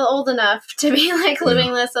I don't feel old enough to be, like,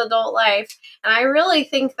 living this adult life. And I really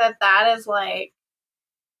think that is, like,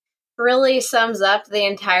 really sums up the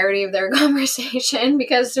entirety of their conversation,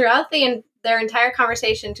 because throughout their entire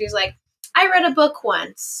conversation, she's like, I read a book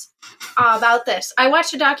once about this. I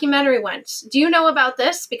watched a documentary once. Do you know about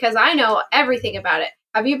this? Because I know everything about it.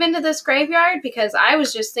 Have you been to this graveyard? Because I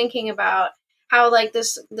was just thinking about how, like,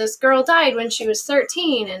 this girl died when she was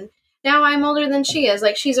 13, and now I'm older than she is.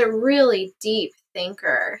 Like, she's a really deep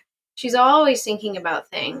thinker. She's always thinking about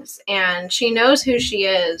things, and she knows who she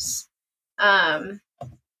is.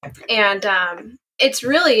 It's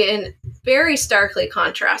really very starkly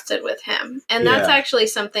contrasted with him. And that's actually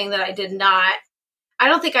something that I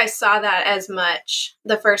don't think I saw that as much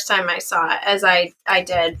the first time I saw it as I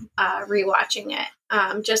did rewatching it.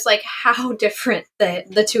 Just like how different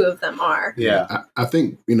the two of them are. Yeah. I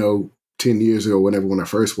think, 10 years ago, whenever when I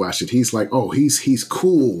first watched it, he's like, oh, he's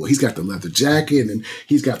cool. He's got the leather jacket and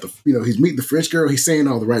he's got the, he's meeting the French girl. He's saying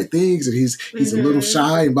all the right things and he's a little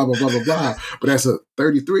shy and blah, blah, blah, blah, blah. But as a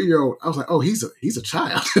 33-year-old, I was like, oh, he's a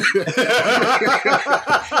child. He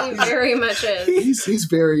very much is. He's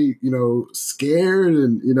very, scared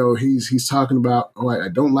and, he's talking about, oh, I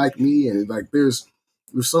don't like me. And like, there's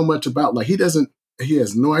so much about like, he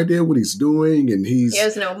has no idea what he's doing, and he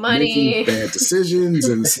has no money, making bad decisions,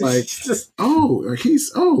 and it's like, no,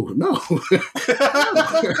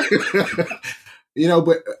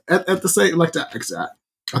 But at the same, like that,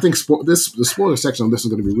 I think the spoiler section on this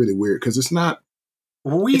is going to be really weird because it's not.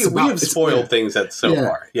 We have spoiled things so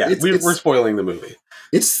far. Yeah, we're spoiling the movie.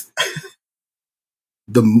 It's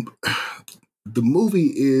the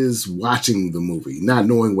movie is watching the movie, not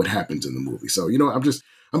knowing what happens in the movie. So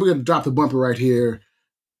I'm going to drop the bumper right here.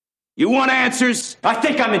 You want answers? I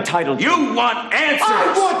think I'm entitled. You want answers?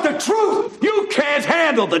 I want the truth. You can't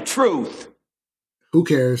handle the truth. Who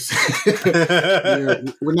cares?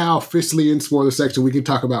 We're now officially in spoiler section. We can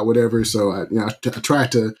talk about whatever. So I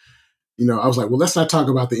tried to, I was like, well, let's not talk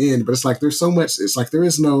about the end. But it's like there's so much. It's like there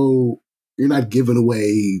is no. You're not giving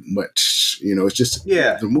away much. It's just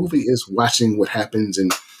the movie is watching what happens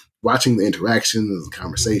and watching the interactions and the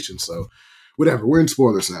conversation. So. Whatever, we're in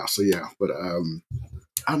spoilers now, so yeah. But I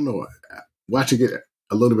don't know. Watching it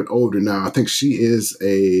a little bit older now, I think she's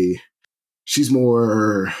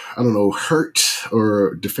more, I don't know, hurt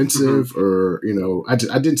or defensive, or I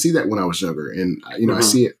didn't see that when I was younger, and I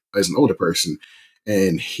see it as an older person,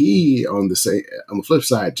 and he on the flip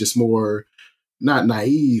side, just more not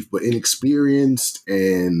naive but inexperienced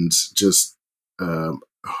and just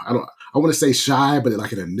I want to say shy, but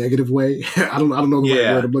like in a negative way. I don't know the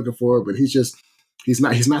right word I'm looking for, but he's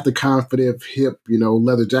not the confident, hip,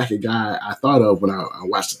 leather jacket guy I thought of when I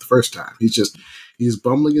watched it the first time. He's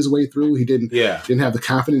bumbling his way through. He didn't have the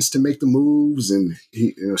confidence to make the moves, and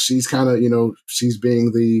she's kind of she's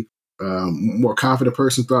being the more confident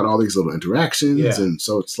person throughout all these little interactions, and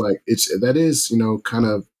so it's like that is kind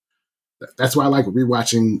of. That's why I like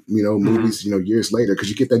rewatching, movies, years later,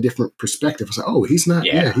 because you get that different perspective. It's like, oh, he's not.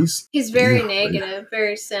 Yeah, he's very negative,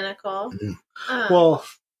 very cynical. Yeah. Well,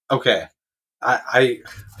 okay, I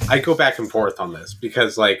go back and forth on this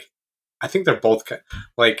because, like, I think they're both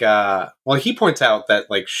like. Well, he points out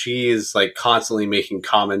that like she is like constantly making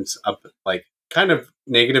comments up, like kind of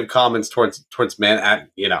negative comments towards men. I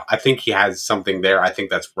think he has something there. I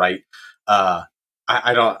think that's right. I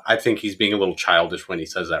think he's being a little childish when he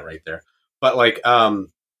says that right there. But like,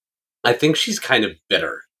 I think she's kind of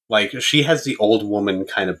bitter. Like she has the old woman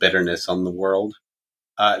kind of bitterness on the world.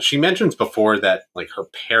 She mentions before that like her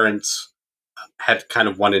parents had kind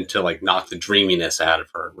of wanted to like knock the dreaminess out of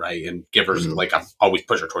her, right? And give her like, always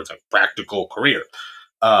push her towards a practical career.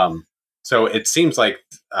 So it seems like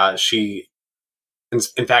she,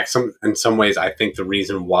 in fact, in some ways, I think the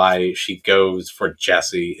reason why she goes for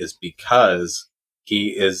Jesse is because he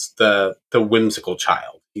is the whimsical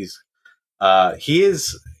child. He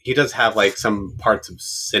does have like some parts of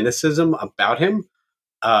cynicism about him,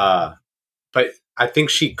 but I think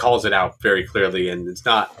she calls it out very clearly, and it's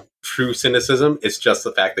not true cynicism. It's just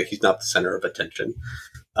the fact that he's not the center of attention.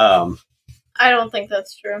 I don't think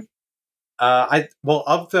that's true. Of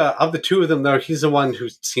the two of them though, he's the one who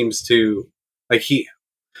seems to like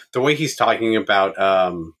the way he's talking about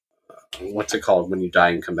what's it called when you die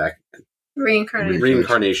and come back again?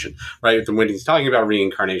 Reincarnation, right? When he's talking about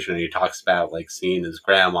reincarnation and he talks about like seeing his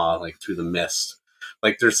grandma like through the mist,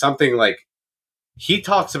 like there's something like he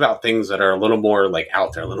talks about things that are a little more like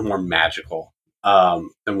out there, a little more magical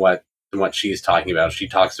than what she's talking about. She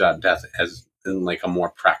talks about death as in like a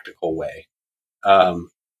more practical way.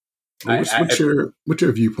 What's your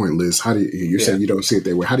viewpoint, Liz? How do you saying you don't see it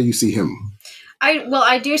that way? How do you see him?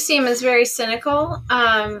 I do see him as very cynical.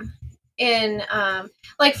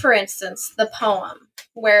 Like for instance, the poem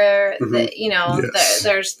where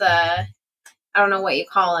there's the, I don't know what you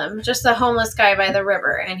call him, just the homeless guy by the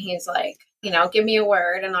river, and he's like, give me a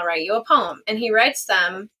word and I'll write you a poem, and he writes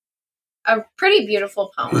them a pretty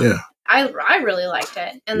beautiful poem. Yeah, I really liked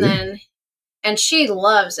it, and she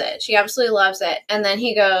loves it. She absolutely loves it, and then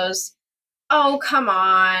he goes, oh, come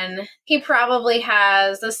on. He probably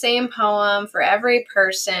has the same poem for every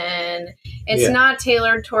person. It's not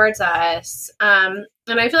tailored towards us.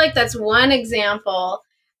 And I feel like that's one example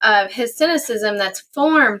of his cynicism that's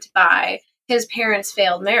formed by his parents'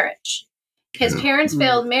 failed marriage. His parents'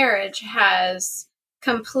 failed marriage has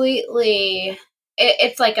completely,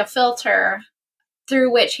 it's like a filter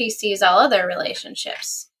through which he sees all other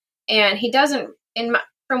relationships. And he doesn't,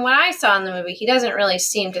 from what I saw in the movie, he doesn't really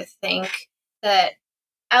seem to think that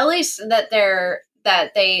at least that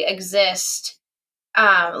they exist.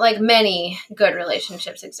 Like many good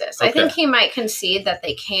relationships exist. Okay. I think he might concede that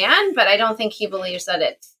they can, but I don't think he believes that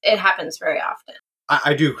it happens very often.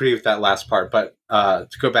 I do agree with that last part, but to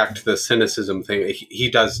go back to the cynicism thing, he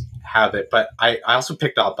does have it. But I also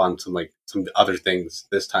picked up on some other things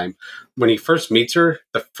this time. When he first meets her,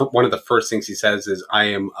 one of the first things he says is,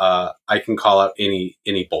 I can call out any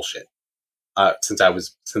bullshit since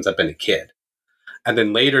I've been a kid." And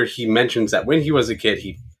then later he mentions that when he was a kid,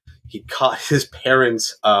 he caught his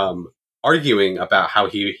parents arguing about how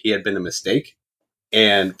he had been a mistake.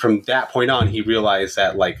 And from that point on, he realized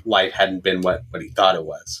that like life hadn't been what he thought it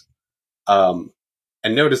was. And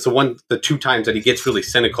notice the two times that he gets really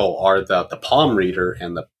cynical are the palm reader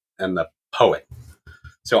and the poet.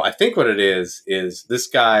 So I think what it is this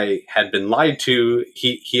guy had been lied to.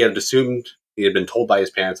 He had assumed, he had been told by his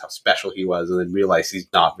parents how special he was, and then realized he's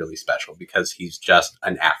not really special because he's just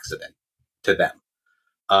an accident to them.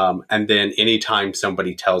 And then anytime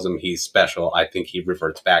somebody tells him he's special, I think he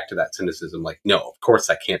reverts back to that cynicism. Like, no, of course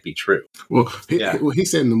that can't be true. Well, what he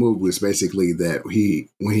said in the movie was basically that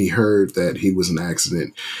when he heard that he was an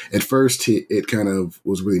accident, at first it kind of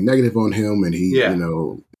was really negative on him, and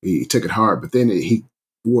he took it hard. But then he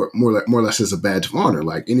wore it more or less as a badge of honor.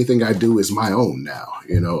 Like, anything I do is my own now.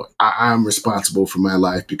 I'm responsible for my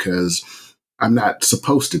life because I'm not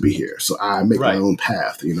supposed to be here, so I make my own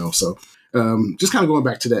path. So. Just kind of going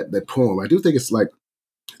back to that poem, I do think it's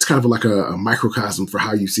kind of like a microcosm for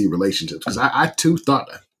how you see relationships. Because I too thought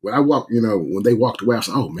that when I walked, when they walked away, I was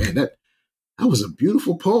like, oh man, that was a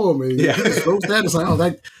beautiful poem. And he just wrote that. It's like,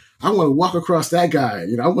 I want to walk across that guy.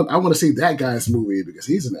 I want to see that guy's movie because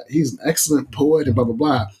he's an excellent poet and blah blah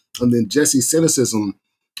blah. And then Jesse's cynicism,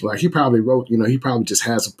 like he probably wrote, he probably just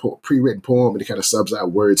has a pre-written poem and he kind of subs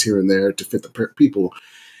out words here and there to fit the people.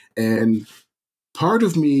 And part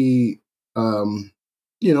of me.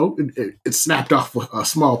 It snapped off a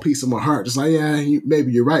small piece of my heart. It's like, yeah,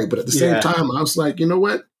 maybe you're right. But at the same time, I was like, you know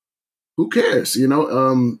what? Who cares? It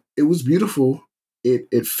was beautiful.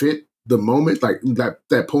 It fit the moment. Like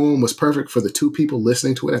that poem was perfect for the two people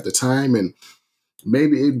listening to it at the time. And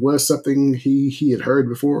maybe it was something he had heard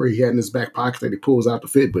before. He had in his back pocket that he pulls out to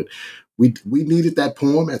fit. But we needed that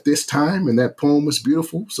poem at this time. And that poem was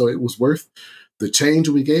beautiful. So it was worth the change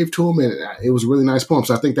we gave to him, and it was a really nice poem.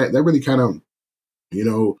 So I think that really kind of,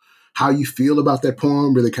 how you feel about that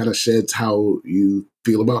poem really kind of sheds how you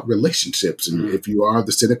feel about relationships. And if you are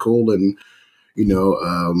the cynical and,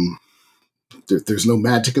 there's no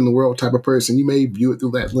magic in the world type of person, you may view it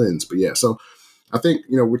through that lens. But yeah, so I think,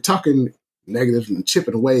 we're talking negative and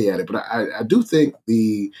chipping away at it, but I do think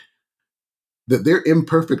that they're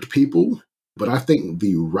imperfect people, but I think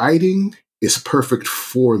the writing is perfect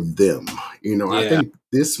for them. I think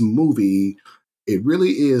this movie, it really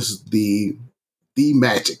is the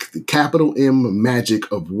magic, the capital M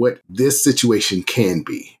magic of what this situation can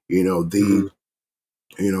be.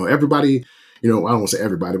 Everybody, I don't want to say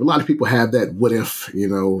everybody, but a lot of people have that what if,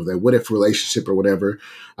 that what if relationship or whatever.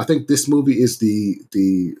 I think this movie is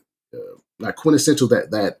the like quintessential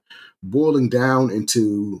that boiling down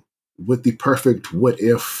into what the perfect what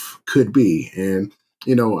if could be. And,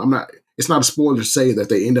 it's not a spoiler to say that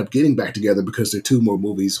they end up getting back together because there are two more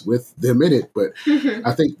movies with them in it. But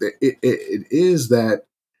I think that it is that,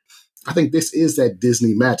 I think this is that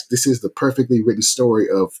Disney magic. This is the perfectly written story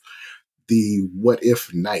of the what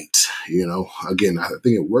if night. Again, I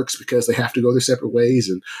think it works because they have to go their separate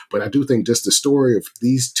ways. But I do think just the story of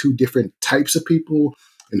these two different types of people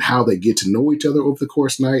and how they get to know each other over the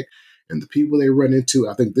course of the night and the people they run into,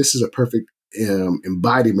 I think this is a perfect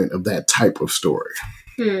embodiment of that type of story.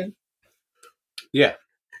 Yeah.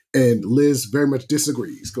 And Liz very much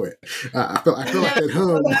disagrees. Go ahead. I feel like that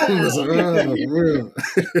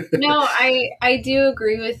No, I do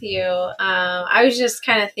agree with you. I was just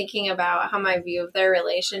kind of thinking about how my view of their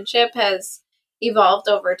relationship has evolved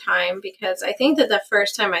over time, because I think that the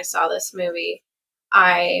first time I saw this movie,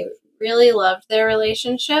 I really loved their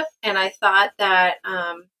relationship. And I thought that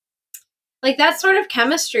that sort of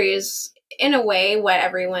chemistry is in a way what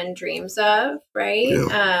everyone dreams of, right?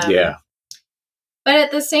 Yeah. But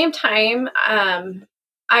at the same time,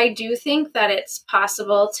 I do think that it's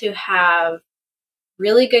possible to have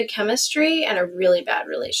really good chemistry and a really bad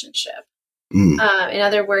relationship. In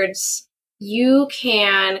other words, you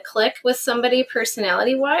can click with somebody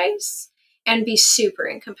personality-wise and be super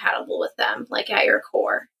incompatible with them, like at your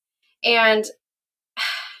core. And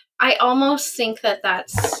I almost think that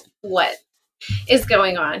that's what is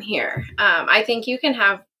going on here. I think you can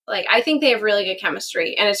have, I think they have really good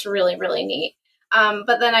chemistry, and it's really, really neat.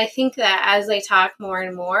 But then I think that as they talk more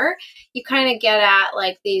and more, you kind of get at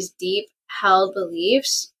like these deep held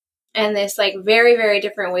beliefs and this like very, very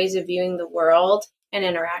different ways of viewing the world and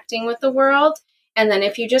interacting with the world. And then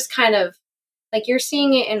if you just kind of like you're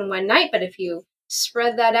seeing it in one night, but if you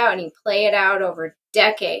spread that out and you play it out over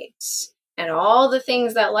decades and all the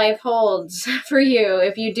things that life holds for you,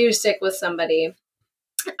 if you do stick with somebody,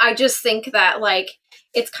 I just think that like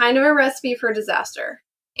it's kind of a recipe for disaster.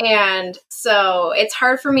 And so it's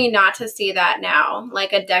hard for me not to see that now,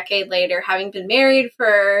 like a decade later, having been married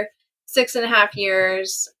for 6.5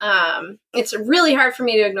 years. It's really hard for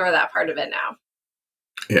me to ignore that part of it now.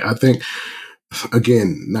 Yeah, I think,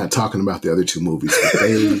 again, not talking about the other two movies,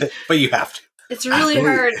 but but you have to. It's really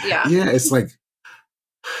hard. Yeah. Yeah, it's like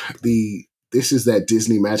this is that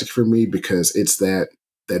Disney magic for me because it's that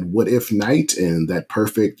what if night and that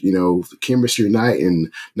perfect, chemistry night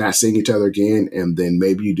and not seeing each other again. And then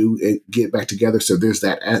maybe you do get back together. So there's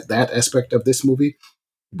that aspect of this movie.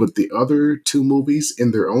 But the other two movies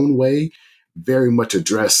in their own way very much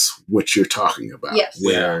address what you're talking about. Yes.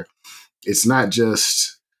 Where it's not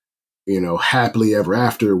just, happily ever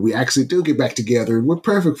after. We actually do get back together and we're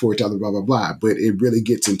perfect for each other, blah, blah, blah. But it really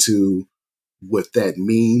gets into what that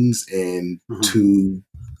means and to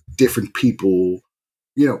different people.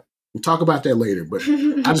 We'll talk about that later, but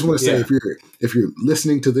I just want to say if you're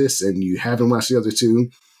listening to this and you haven't watched the other two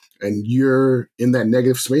and you're in that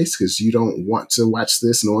negative space because you don't want to watch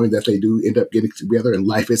this knowing that they do end up getting together and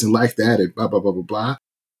life isn't like that and blah, blah, blah, blah, blah,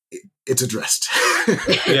 it's addressed.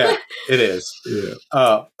 Yeah, it is.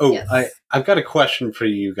 Yeah. Yes. I've got a question for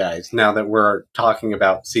you guys now that we're talking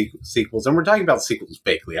about sequels, and we're talking about sequels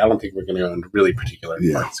vaguely. I don't think we're going to go into really particular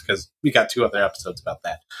parts because we got 2 other episodes about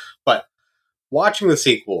that. But watching the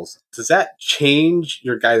sequels, does that change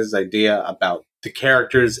your guys' idea about the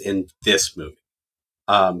characters in this movie?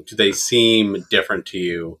 Do they seem different to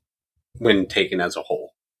you when taken as a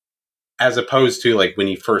whole, as opposed to like when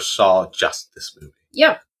you first saw just this movie?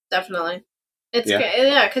 Yeah, definitely. It's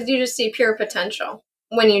because you just see pure potential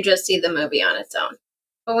when you just see the movie on its own.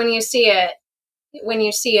 But when you see it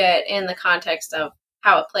in the context of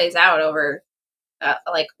how it plays out over,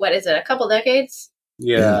 what is it, a couple decades?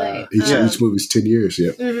 Yeah. Each movie's 10 years.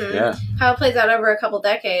 Yeah. Mm-hmm. Yeah. How it plays out over a couple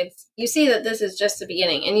decades, you see that this is just the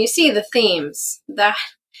beginning, and you see the themes that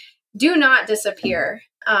do not disappear.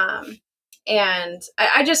 And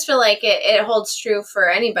I just feel like it holds true for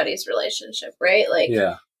anybody's relationship, right? Like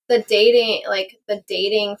the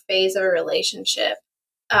dating phase of a relationship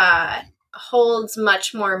holds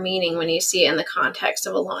much more meaning when you see it in the context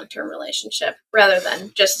of a long-term relationship rather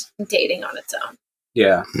than just dating on its own.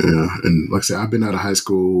 Yeah. And like I said, I've been out of high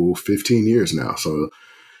school 15 years now. So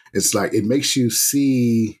it's like it makes you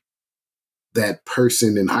see that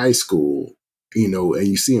person in high school, and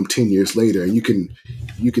you see them 10 years later and you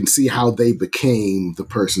can see how they became the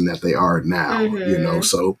person that they are now,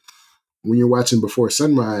 So when you're watching Before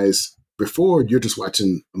Sunrise, you're just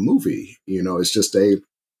watching a movie, it's just a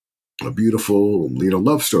beautiful,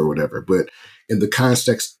 love story or whatever. But in the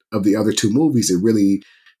context of the other two movies, it really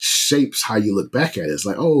shapes how you look back at it. It's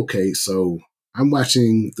like, oh, okay, so I'm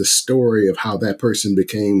watching the story of how that person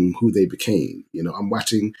became who they became.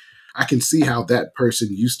 I can see how that person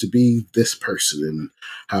used to be this person and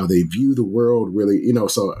how they view the world really,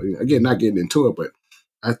 so again, not getting into it, but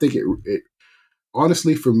I think it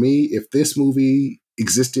honestly, for me, if this movie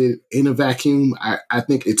existed in a vacuum, I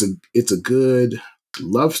think it's a good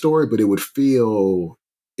love story, but it would feel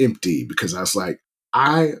empty because I was like,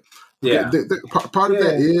 part of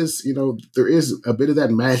that is, there is a bit of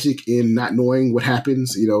that magic in not knowing what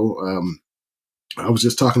happens. I was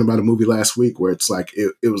just talking about a movie last week where it's like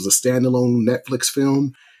it was a standalone Netflix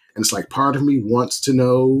film, and it's like part of me wants to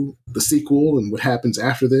know the sequel and what happens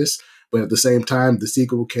after this, but at the same time, the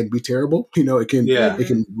sequel can be terrible. It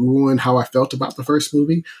can ruin how I felt about the first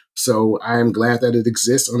movie. So I am glad that it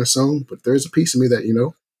exists on its own. But there's a piece of me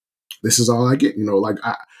that this is all I get.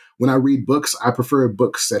 When I read books, I prefer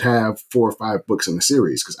books that have 4 or 5 books in a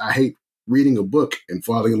series because I hate reading a book and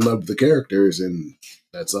falling in love with the characters and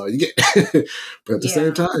that's all you get. But at the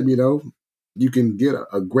same time, you can get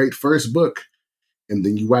a great first book and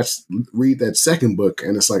then you read that second book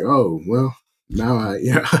and it's like, oh, well, now I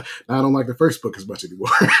don't like the first book as much anymore.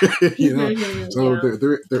 So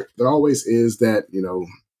there always is that,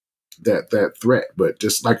 that threat. But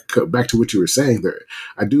just like back to what you were saying there,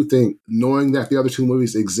 I do think knowing that the other two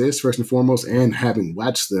movies exist first and foremost and having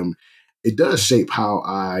watched them, it does shape how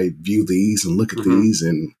I view these and look at these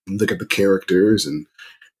and look at the characters. And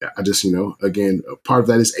I just, again, part of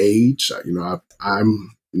that is age.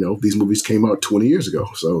 I'm these movies came out 20 years ago.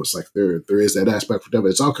 So it's like there is that aspect for them.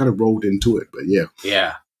 It's all kind of rolled into it. But yeah.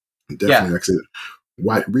 Definitely. Like I said,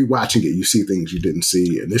 rewatching it, you see things you didn't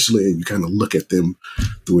see initially, and you kind of look at them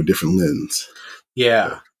through a different lens.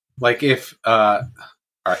 Yeah. Like if I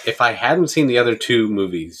hadn't seen the other two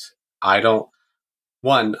movies, I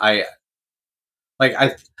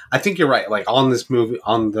think you're right. Like on this movie,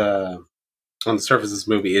 on the surface of this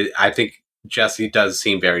movie, I think Jesse does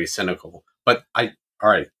seem very cynical. But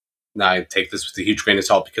now I take this with a huge grain of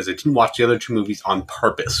salt because I didn't watch the other two movies on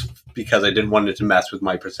purpose because I didn't want it to mess with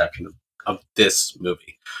my perception of this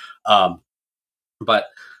movie. But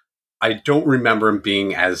I don't remember him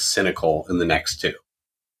being as cynical in the next two.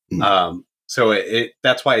 So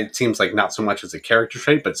that's why it seems like not so much as a character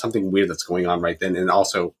trait, but something weird that's going on right then. And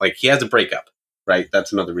also, like, he has a breakup, right?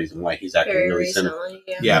 That's another reason why he's acting really cynical.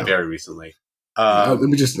 Yeah, very recently. I'm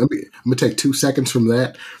gonna take 2 seconds from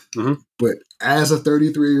that. Mm-hmm. But as a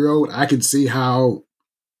 33-year-old, I can see how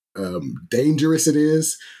dangerous it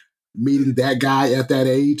is meeting that guy at that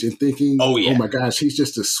age and thinking, oh my gosh, he's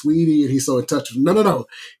just a sweetie and he's so in touch with no.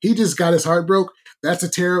 He just got his heart broke. That's a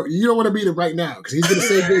terrible. You don't want to meet him right now because he's going to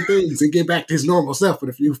say good things and get back to his normal self in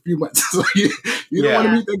a few months. So you don't want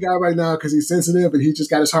to meet that guy right now because he's sensitive and he just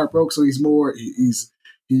got his heart broke. So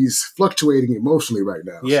he's fluctuating emotionally right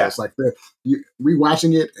now. Yeah. So it's like you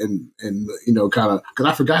rewatching it and kind of, because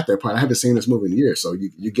I forgot that part. I haven't seen this movie in years. So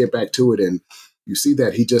you get back to it and you see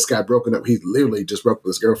that he just got broken up. He literally just broke up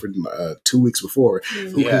with his girlfriend 2 weeks before.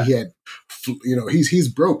 He had, he's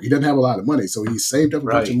broke. He doesn't have a lot of money. So he saved up a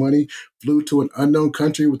bunch of money, flew to an unknown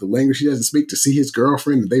country with a language he doesn't speak to see his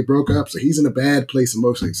girlfriend, and they broke up. So he's in a bad place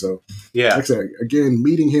emotionally. So like I said, again,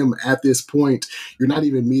 meeting him at this point, you're not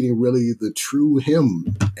even meeting really the true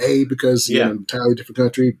him, because you're in an entirely different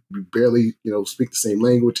country, you barely, speak the same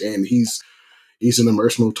language, and he's in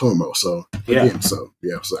emotional turmoil. So again, so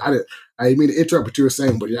I mean to interrupt what you were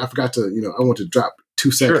saying, but I forgot to, I want to drop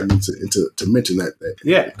 2 seconds to mention that.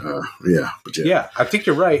 I think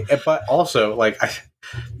you're right. But also, like,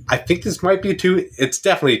 I think this might be it's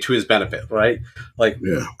definitely to his benefit, right? Like,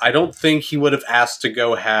 I don't think he would have asked to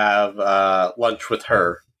go have lunch with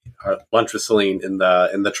her, or lunch with Celine in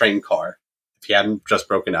the train car if he hadn't just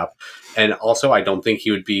broken up. And also, I don't think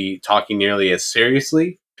he would be talking nearly as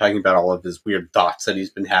seriously, talking about all of his weird thoughts that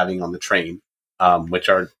he's been having on the train, which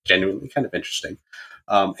are genuinely kind of interesting.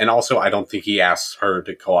 And also, I don't think he asks her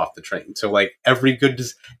to go off the train. So, like, I think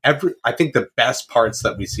the best parts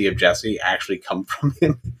that we see of Jesse actually come from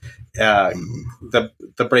him, the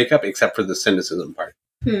breakup, except for the cynicism part,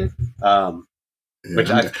 which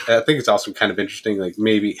I think is also kind of interesting. Like,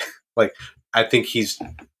 maybe, like, I think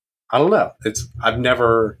I don't know. I've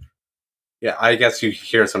never. Yeah, I guess you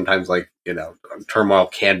hear sometimes, like, turmoil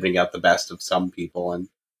can bring out the best of some people, and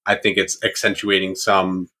I think it's accentuating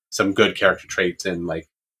some good character traits and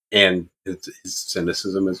his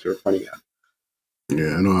cynicism, as you're pointing out.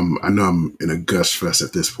 Yeah, I know I'm in a gush fest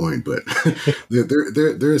at this point, but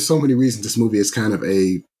there are so many reasons this movie is kind of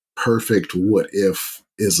a perfect what if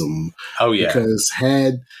ism. Oh yeah, because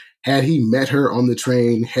had he met her on the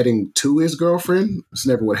train heading to his girlfriend, this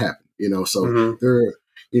never would happen. So there,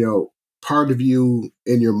 part of you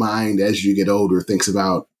in your mind as you get older thinks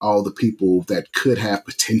about all the people that could have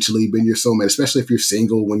potentially been your soulmate, especially if you're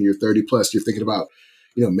single when you're 30 plus. You're thinking about,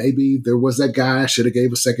 maybe there was that guy I should have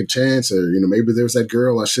gave a second chance, or, maybe there was that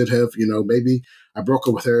girl I should have, maybe I broke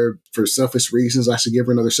up with her for selfish reasons. I should give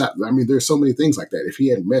her another shot. I mean, there's so many things like that. If he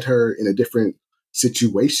had met her in a different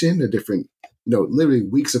situation, a different, literally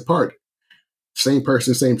weeks apart, same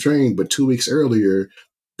person, same train, but 2 weeks earlier,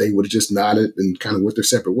 they would have just nodded and kind of went their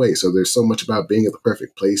separate ways. So there's so much about being at the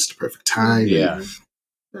perfect place, the perfect time. Yeah,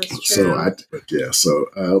 that's true.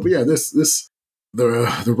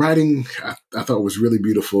 The writing I thought was really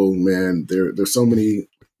beautiful, man. There's so many,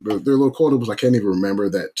 there are little quotables I can't even remember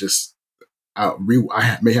that just, I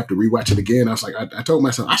may have to rewatch it again. I was like, I told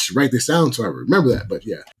myself I should write this down so I remember that. But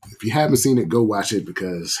yeah, if you haven't seen it, go watch it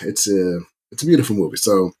because it's a beautiful movie.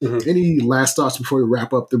 So any last thoughts before we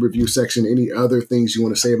wrap up the review section? Any other things you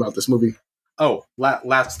want to say about this movie? Oh,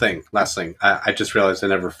 last thing. I just realized I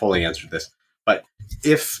never fully answered this. But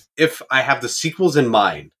if I have the sequels in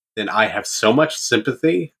mind, then I have so much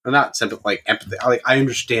sympathy, or not sympathy, like empathy. Like, I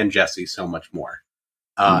understand Jesse so much more.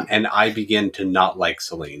 And I begin to not like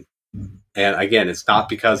Celine. And again, it's not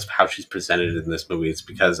because of how she's presented in this movie. It's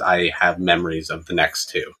because I have memories of the next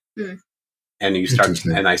two. And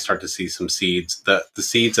I start to see some seeds, the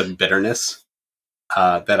seeds of bitterness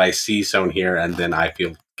that I see sown here, and then I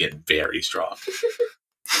get very strong.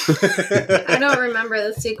 I don't remember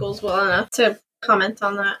the sequels well enough to comment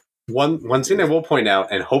on that. One scene I will point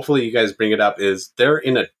out, and hopefully you guys bring it up, is they're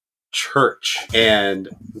in a church, and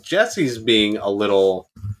Jesse's being a little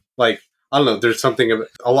like, I don't know. There's something of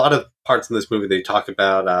a lot of parts in this movie they talk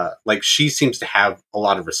about. Like she seems to have a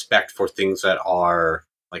lot of respect for things that are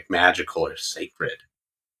like magical or sacred,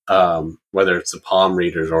 whether it's the palm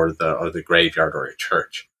readers or the graveyard or a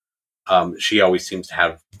church. She always seems to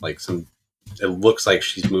have like some. It looks like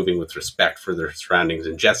she's moving with respect for their surroundings,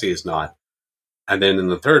 and Jesse is not. And then in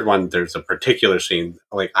the third one, there's a particular scene.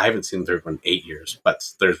 Like I haven't seen the third one in 8 years, but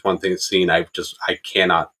there's one scene I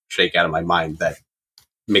cannot shake out of my mind that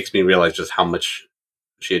makes me realize just how much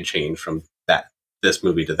she had changed from this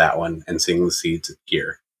movie to that one, and seeing the seeds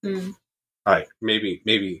here. All right,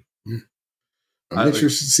 maybe. I'm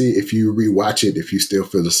interested to see if you rewatch it, if you still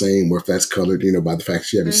feel the same, or if that's colored, by the fact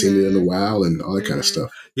that you haven't seen it in a while and all that kind of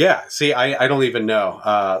stuff. Yeah, see, I don't even know.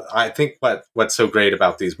 I think what's so great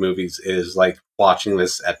about these movies is like watching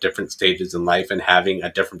this at different stages in life and having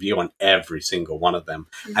a different view on every single one of them,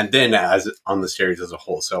 and then as on the series as a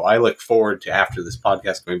whole. So I look forward to, after this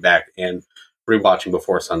podcast, going back and rewatching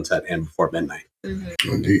Before Sunset and Before Midnight.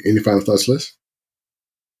 Any final thoughts, Liz?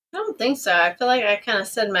 I don't think so. I feel like I kind of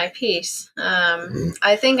said my piece.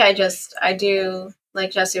 I think I do,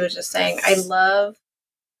 like Jesse was just saying, I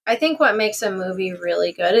think what makes a movie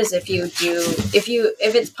really good is if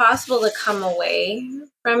it's possible to come away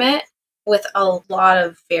from it with a lot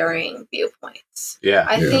of varying viewpoints. Yeah.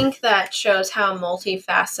 I think that shows how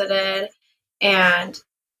multifaceted it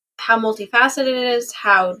is,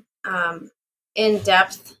 how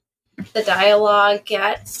in-depth the dialogue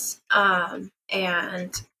gets,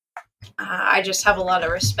 and I just have a lot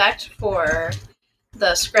of respect for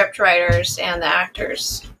the script writers and the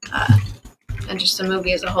actors, and just the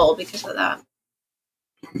movie as a whole because of that.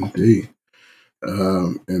 Indeed.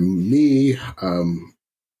 And me, I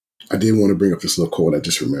did want to bring up this little quote I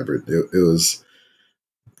just remembered. It was,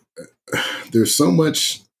 there's so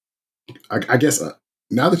much, I guess,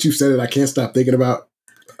 now that you've said it, I can't stop thinking about,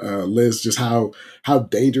 Liz, just how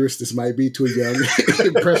dangerous this might be to a young,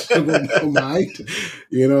 impressionable mind,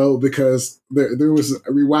 because there was,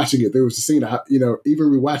 rewatching it, there was a scene, even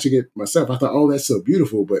rewatching it myself, I thought, oh, that's so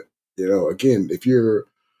beautiful. But, again, if you're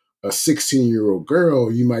a 16-year-old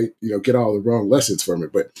girl, you might, get all the wrong lessons from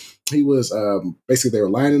it. But he was, basically, they were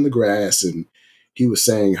lying in the grass, and he was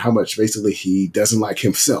saying how much basically he doesn't like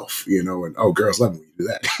himself, and, oh, girls love me when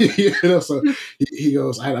you do that, so he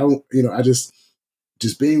goes, I don't, I just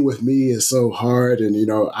being with me is so hard, and I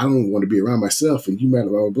don't want to be around myself, and you might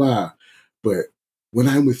blah blah blah. But when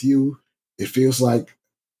I'm with you, it feels like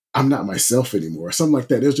I'm not myself anymore, something like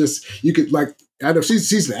that. It was just, you could, like, I know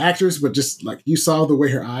she's an actress, but just like you saw the way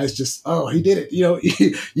her eyes just, oh, he did it.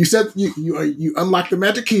 You said you unlocked the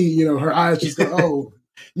magic key. Her eyes just go, oh,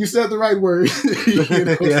 you said the right word.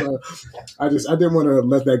 So I didn't want to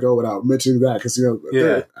let that go without mentioning that, because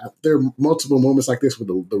there are multiple moments like this where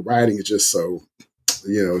the writing is just so.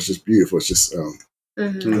 It's just beautiful. It's just,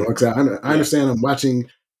 like I understand I'm watching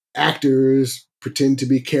actors pretend to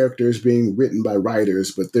be characters being written by writers,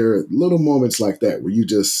 but there are little moments like that where you're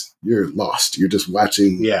lost. You're just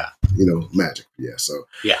watching, magic. Yeah. So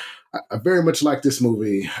I very much like this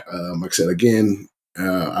movie. Like I said, again,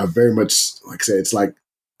 I very much, like I said, it's like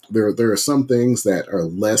there are some things that are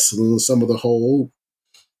less than some of the whole.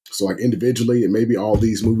 So like individually, and maybe all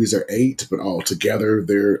these movies are 8, but all together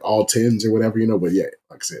they're all 10s or whatever, But yeah,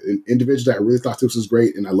 like I said, individually, I really thought this was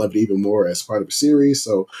great, and I loved it even more as part of a series.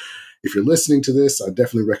 So if you're listening to this, I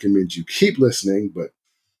definitely recommend you keep listening. But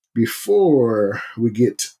before we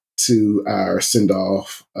get to our send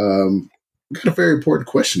off, we got a very important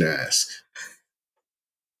question to ask: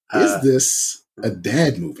 is this a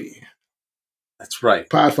dad movie? That's right,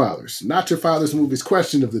 Podfathers, not your father's movies.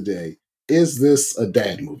 Question of the day. Is this a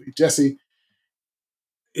dad movie? Jesse?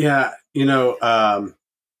 Yeah, do you want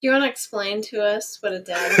to explain to us what a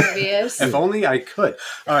dad movie is? If only I could.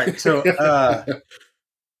 All right, so all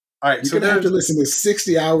right, you're gonna have to listen to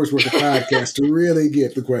 60 hours worth of podcast to really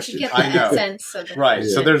get the question. Get that sense of it. Right.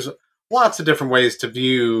 Yeah. So there's lots of different ways to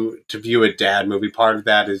view a dad movie. Part of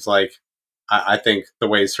that is like, I think the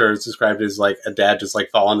way Sir has described it is like a dad just like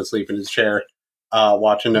falling asleep in his chair,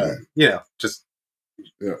 watching just.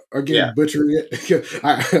 Yeah. Again, butchering it.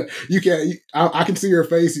 I can see your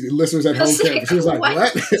face, listeners at home. She was like,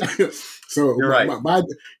 what? So You're right.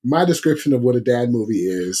 my description of what a dad movie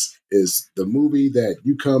is the movie that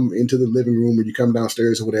you come into the living room or you come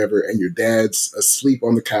downstairs or whatever, and your dad's asleep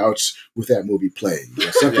on the couch with that movie playing. You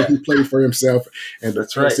know, something he played for himself, and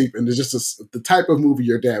That's right. asleep, and it's just the type of movie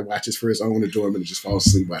your dad watches for his own enjoyment and just falls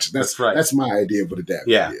asleep watching. That's right. That's my idea of what a dad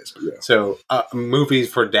movie is. But, So movies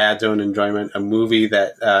for dad's own enjoyment, a movie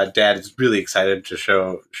that dad is really excited to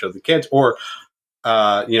show the kids, or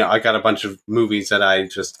I got a bunch of movies that I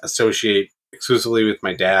just associate exclusively with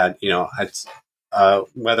my dad. It's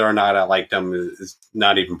whether or not I like them is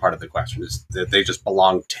not even part of the question. Is that they just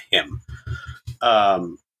belong to him.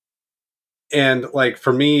 And like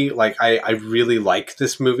for me, like I really like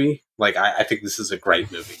this movie. Like I think this is a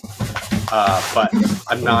great movie. But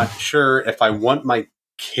I'm not sure if I want my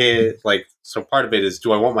kid, like, so part of it is,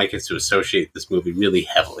 do I want my kids to associate this movie really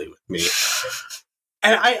heavily with me?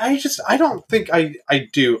 And I don't think I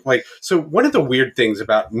do. Like, so one of the weird things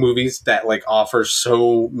about movies that like offer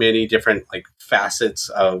so many different like facets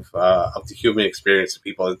of the human experience to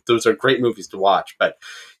people, those are great movies to watch. But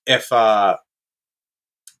if I'm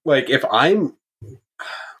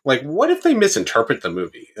like, what if they misinterpret the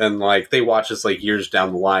movie and like they watch this like years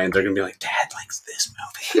down the line, they're gonna be like, Dad likes this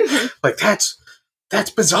movie. Like that's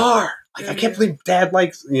bizarre. Like I can't believe Dad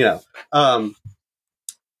likes,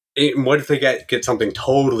 what if they get something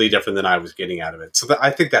totally different than I was getting out of it? So I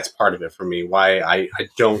think that's part of it for me. Why I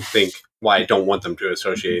don't want them to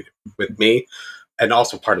associate with me, and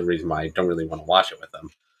also part of the reason why I don't really want to watch it with them.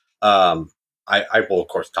 I will of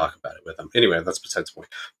course talk about it with them. Anyway, that's besides the point.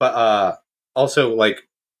 But also like,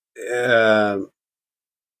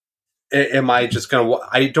 am I just gonna?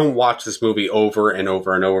 I don't watch this movie over and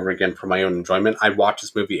over and over again for my own enjoyment. I watch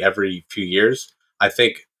this movie every few years. I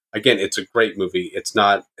think. Again, it's a great movie. It's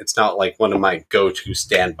not like one of my go-to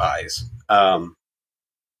standbys.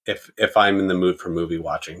 If I'm in the mood for movie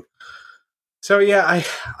watching. So yeah,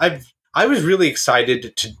 I was really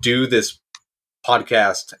excited to do this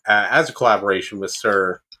podcast as a collaboration with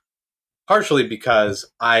Sir, partially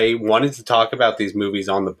because I wanted to talk about these movies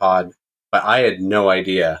on the pod, but I had no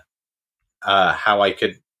idea how I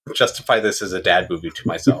could justify this as a dad movie to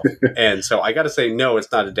myself. And so I got to say, no,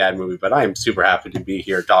 it's not a dad movie, but I am super happy to be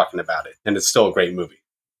here talking about it. And it's still a great movie.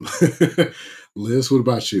 Liz, what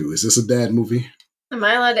about you? Is this a dad movie? Am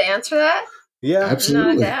I allowed to answer that? Yeah,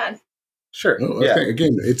 absolutely. I'm not a dad. Sure. Oh, okay. Yeah.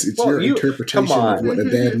 Again, it's your interpretation of what a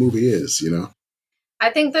dad movie is, I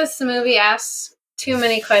think this movie asks too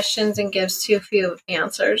many questions and gives too few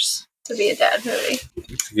answers to be a dad movie.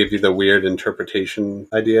 To give you the weird interpretation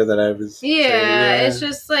idea that I was saying, it's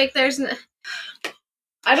just like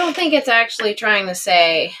I don't think it's actually trying to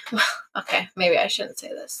say, okay, maybe I shouldn't say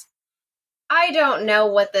this. I don't know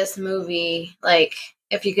what this movie, like,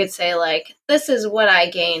 if you could say, like, this is what I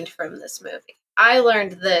gained from this movie. I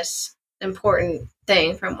learned this important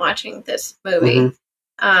thing from watching this movie.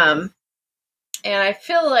 Mm-hmm. And I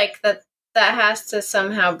feel like that has to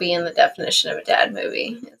somehow be in the definition of a dad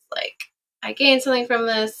movie. It's like, I gained something from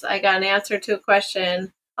this. I got an answer to a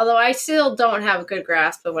question. Although I still don't have a good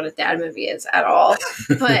grasp of what a dad movie is at all.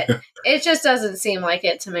 But it just doesn't seem like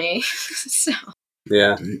it to me. So.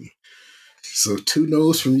 Yeah. So 2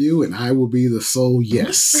 no's from you, and I will be the sole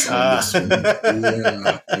yes on this one.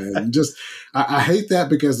 Yeah. And just, I hate that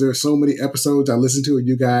because there are so many episodes I listen to with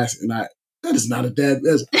you guys, and that is not a dad.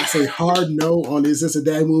 I say hard no on is this a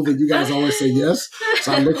dad movie? And you guys always say yes.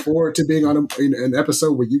 So I look forward to being on an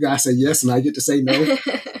episode where you guys say yes and I get to say no.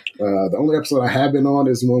 The only episode I have been on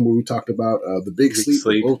is one where we talked about the Big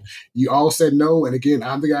Sleep. You all said no, and again,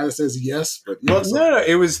 I'm the guy that says yes. But no,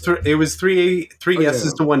 it was three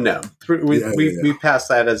yeses to 1 no. We passed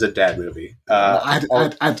that as a dad movie.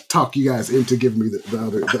 I'd talk you guys into giving me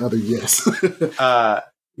the other yes.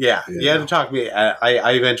 Yeah, you had to talk me.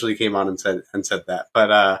 I eventually came on and said that,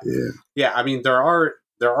 but I mean there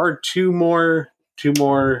are two more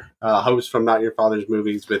hosts from Not Your Father's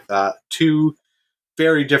Movies with 2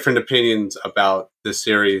 very different opinions about this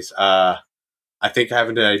series. I think I have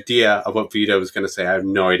an idea of what Vito is going to say. I have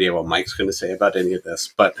no idea what Mike's going to say about any of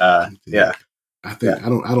this, but yeah. I think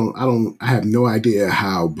I have no idea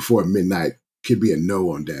how Before Midnight could be a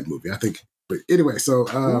no on dad movie. I think. But anyway, so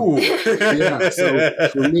so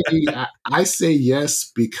for me, I say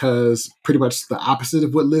yes because pretty much the opposite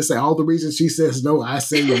of what Liz said. All the reasons she says no, I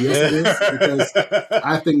say yes it is because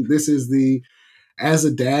I think this is as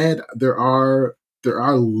a dad, there are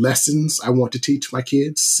lessons I want to teach my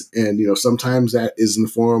kids, and sometimes that is in the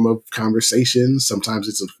form of conversations, sometimes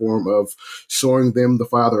it's in the form of showing them the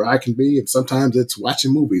father I can be, and sometimes it's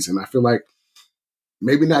watching movies. And I feel like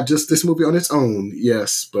maybe not just this movie on its own,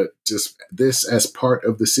 yes, but just this as part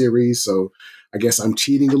of the series. So I guess I'm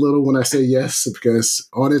cheating a little when I say yes, because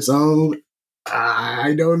on its own,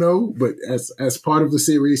 I don't know. But as part of the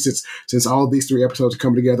series, since all these 3 episodes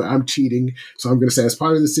come together, I'm cheating. So I'm going to say, as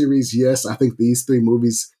part of the series, yes, I think these 3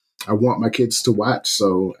 movies I want my kids to watch.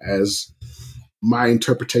 So as my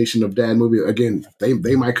interpretation of Dad movie, again,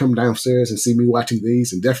 they might come downstairs and see me watching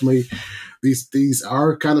these, and definitely these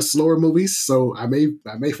are kind of slower movies, so I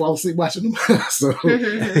may fall asleep watching them. So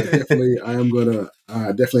definitely I'm gonna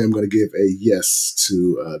give a yes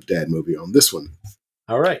to Dad movie on this one.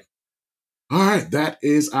 All right. That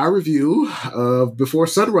is our review of Before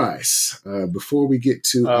Sunrise. Before we get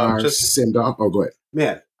to our send off, go ahead.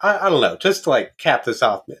 Man, I don't know. Just to like cap this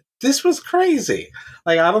off, man, this was crazy.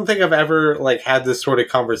 Like, I don't think I've ever like had this sort of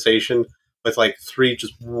conversation with like 3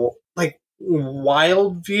 just like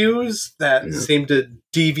wild views that seem to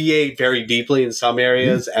deviate very deeply in some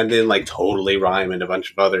areas and then like totally rhyme in a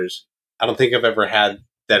bunch of others. I don't think I've ever had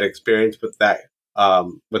that experience with that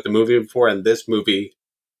with the movie before, and this movie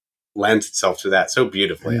lends itself to that so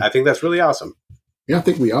beautifully. I think that's really awesome. Yeah, I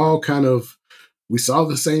think we all we saw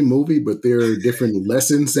the same movie, but there are different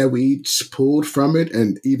lessons that we each pulled from it.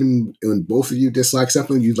 And even when both of you disliked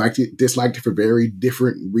something, you disliked it for very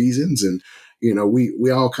different reasons. And,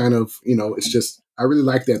 we all kind of, it's just, I really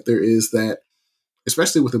like that there is that,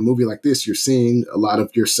 especially with a movie like this, you're seeing a lot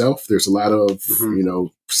of yourself. There's a lot of,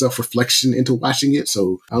 self-reflection into watching it.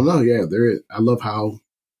 So I don't know. Yeah, I love how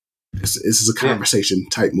this is a conversation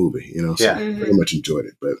type movie, so I very much enjoyed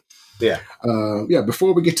it. But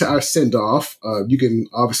before we get to our send-off, you can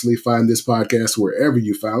obviously find this podcast wherever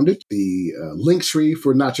you found it. The link tree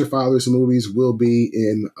for Not Your Father's Movies will be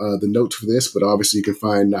in the notes for this, but obviously you can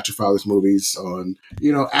find Not Your Father's Movies on,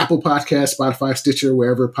 Apple Podcasts, Spotify, Stitcher,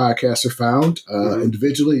 wherever podcasts are found.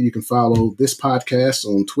 Individually, you can follow this podcast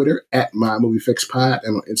on Twitter at MyMovieFixPod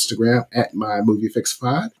and on Instagram at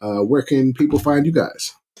MyMovieFixPod. Where can people find you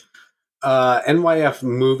guys? NYF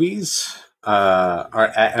Movies. Our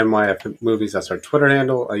at NYF Movies, that's our Twitter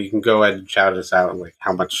handle. You can go ahead and shout us out like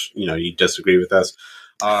how much you disagree with us.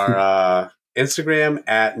 Our Instagram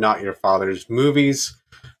at Not Your Father's Movies.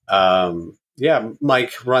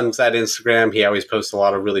 Mike runs that Instagram. He always posts a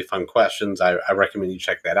lot of really fun questions. I recommend you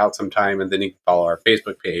check that out sometime. And then you can follow our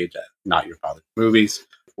Facebook page at Not Your Father's Movies.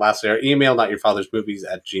 Lastly, our email,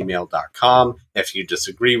 notyourfathersmovies@gmail.com. If you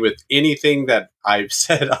disagree with anything that I've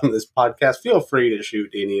said on this podcast, feel free to shoot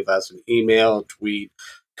any of us an email, tweet,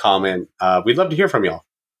 comment. We'd love to hear from y'all.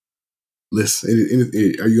 Liz, are you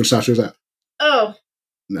going to shout yours out? Oh.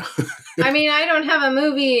 No. I mean, I don't have a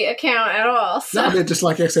movie account at all. So. No, I mean, just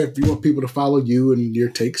like I said, if you want people to follow you and your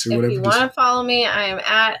takes or whatever. If you want to follow me, I am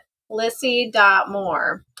at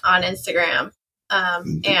Lissy.Moore on Instagram.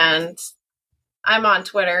 And I'm on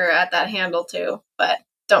Twitter at that handle too, but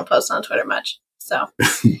don't post on Twitter much. So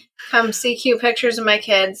come see cute pictures of my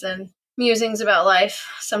kids and musings about life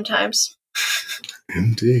sometimes.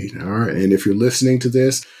 Indeed. All right. And if you're listening to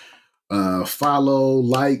this, follow,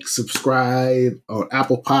 like, subscribe on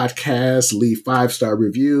Apple Podcasts, leave 5-star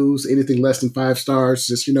reviews. Anything less than 5 stars,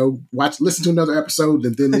 just, listen to another episode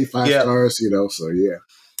and then leave 5 stars, so yeah.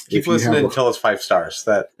 Keep listening until it's 5 stars.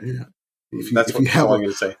 That's what I'm going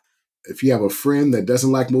to say. If you have a friend that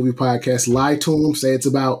doesn't like movie podcasts, lie to them, say it's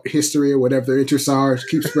about history or whatever their interests are.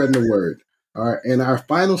 Keep spreading the word. All right. And our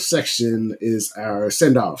final section is our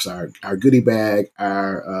send-offs, our goodie bag,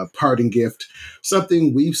 our parting gift,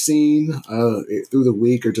 something we've seen through the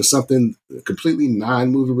week or just something completely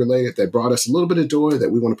non-movie related that brought us a little bit of joy that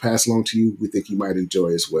we want to pass along to you. We think you might enjoy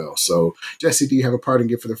as well. So, Jesse, do you have a parting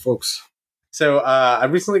gift for the folks? So I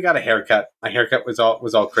recently got a haircut. My haircut was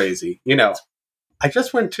all crazy. I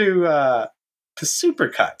just went to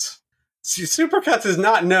Supercuts. See, Supercuts is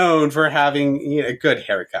not known for having good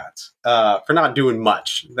haircuts, for not doing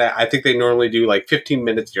much. I think they normally do like 15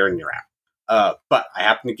 minutes, you're in, you're out. But I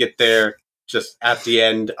happened to get there just at the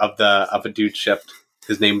end of a dude shift.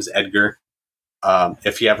 His name was Edgar.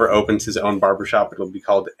 If he ever opens his own barbershop, it'll be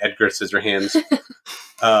called Edgar Scissorhands.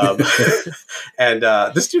 And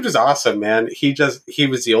this dude is awesome, man. He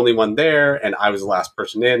was the only one there, and I was the last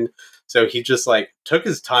person in. So he just like took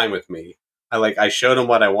his time with me. I showed him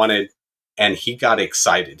what I wanted, and he got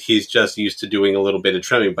excited. He's just used to doing a little bit of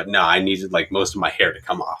trimming, but no, I needed like most of my hair to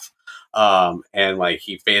come off. And like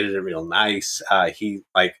he faded it real nice. He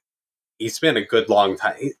spent a good long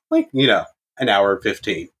time, an hour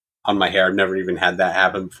 15 on my hair. I've never even had that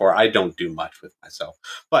happen before. I don't do much with myself,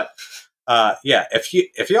 but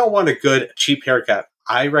if y'all want a good cheap haircut,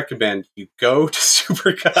 I recommend you go to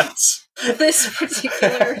Supercuts. This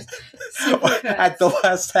particular Supercuts. At the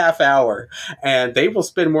last half hour, and they will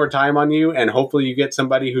spend more time on you, and hopefully you get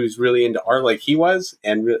somebody who's really into art like he was,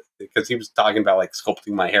 and because he was talking about like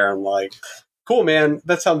sculpting my hair, I'm like, cool, man,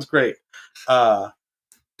 that sounds great. And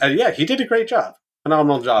yeah, he did a great job.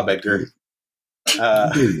 Phenomenal job, Edgar.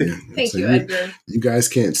 Thank you, Edgar. You guys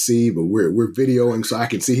can't see, but we're videoing, so I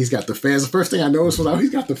can see he's got the fans. The first thing I noticed was, he's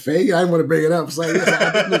got the fade. I didn't want to bring it up. So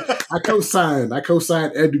I co-signed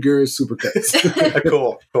Edgar's Supercuts.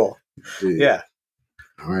 Cool. Yeah.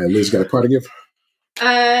 All right, Liz, got a part to give?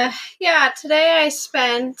 Yeah, today I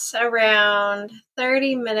spent around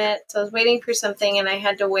 30 minutes. I was waiting for something, and I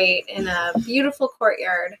had to wait in a beautiful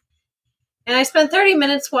courtyard. And I spent 30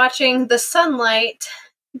 minutes watching the sunlight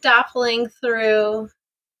doppling through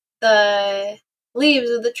the leaves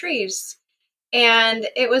of the trees. And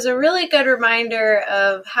it was a really good reminder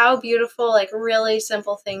of how beautiful, like, really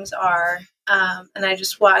simple things are. And I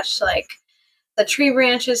just watched, like, the tree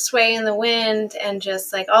branches sway in the wind and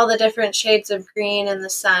just, like, all the different shades of green in the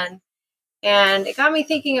sun. And it got me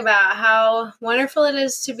thinking about how wonderful it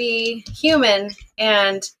is to be human,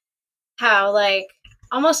 and how, like,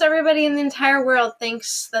 almost everybody in the entire world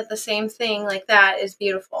thinks that the same thing like that is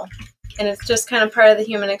beautiful. And it's just kind of part of the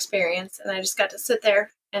human experience. And I just got to sit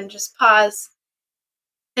there and just pause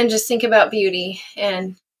and just think about beauty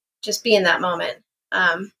and just be in that moment.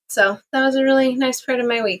 So that was a really nice part of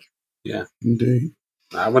my week. Yeah. Indeed.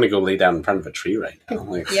 I want to go lay down in front of a tree right now.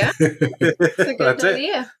 Like, yeah. That's a good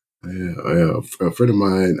idea. Yeah. A friend of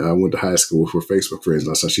mine went to high school for Facebook friends.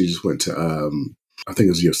 So she just went to I think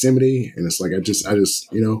it was Yosemite, and it's like I just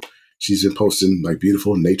she's been posting like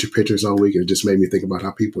beautiful nature pictures all week, and it just made me think about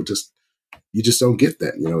how people you just don't get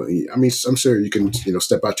that, I mean, I'm sure you can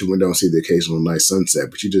step out your window and see the occasional nice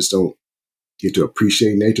sunset, but you just don't get to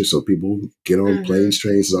appreciate nature. So people get on planes,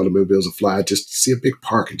 trains, and automobiles and fly just to see a big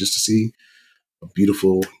park and just to see a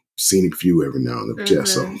beautiful scenic view every now and then.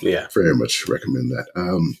 So yeah, very much recommend that.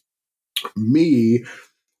 Me.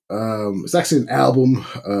 It's actually an album,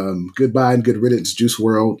 Goodbye and Good Riddance, Juice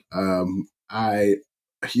WRLD. I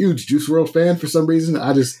a huge Juice WRLD fan for some reason.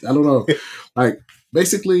 I don't know. Like,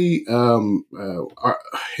 basically,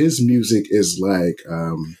 his music is like,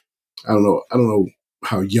 I don't know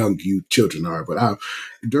how young you children are, but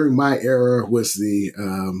during my era was the,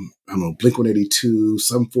 Blink-182,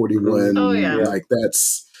 Sum 41. Oh, yeah. Like,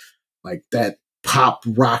 that's like that pop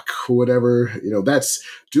rock or whatever, that's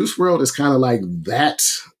Juice WRLD is kind of like that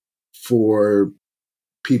for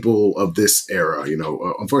people of this era.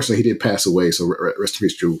 Unfortunately he did pass away, so rest in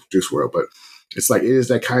peace, Juice WRLD. But it's like, it is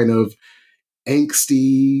that kind of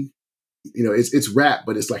angsty, it's rap,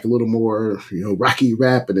 but it's like a little more, rocky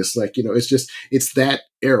rap, and it's like, it's that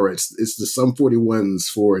era. It's the Sum 41s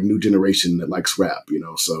for a new generation that likes rap,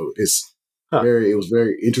 so it was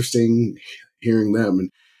very interesting hearing them. And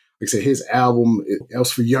like I said, his album, it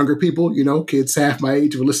was for younger people, kids half my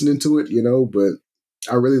age were listening to it, but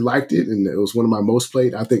I really liked it, and it was one of my most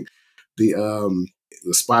played. I think the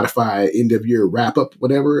Spotify end of year wrap up,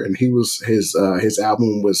 whatever, and his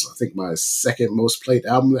album was, I think, my second most played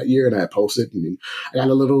album that year, and I posted, and I got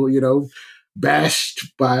a little,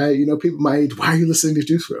 bashed by people my age. Why are you listening to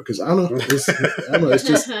Juice WRLD? Because I don't know, it's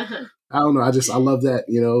just I don't know. I love that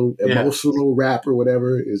emotional rap or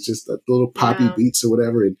whatever. It's just that little poppy beats or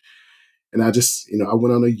whatever, and I just I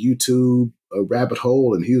went on a YouTube rabbit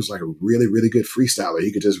hole, and he was like a really, really good freestyler.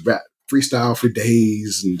 He could just freestyle for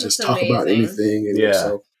days and just talk about anything. And just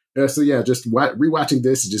rewatching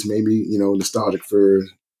this, it just made me nostalgic for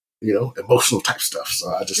emotional type stuff. So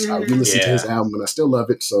I re-listened to his album, and I still love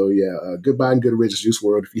it. So Goodbye and Good Riddance, Juice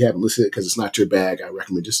WRLD. If you haven't listened to it because it's not your bag, I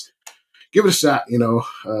recommend just give it a shot.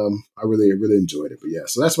 I really, really enjoyed it. But yeah,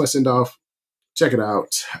 so that's my send off. Check it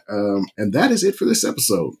out. And that is it for this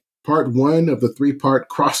episode. Part 1 of the 3-part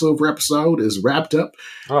crossover episode is wrapped up.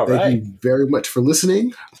 Thank you very much for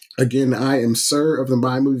listening. Again, I am Sir of the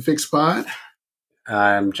My Movie Fix Pod.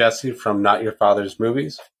 I'm Jesse from Not Your Father's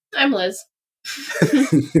Movies. I'm Liz.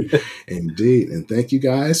 Indeed. And thank you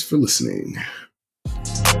guys for listening.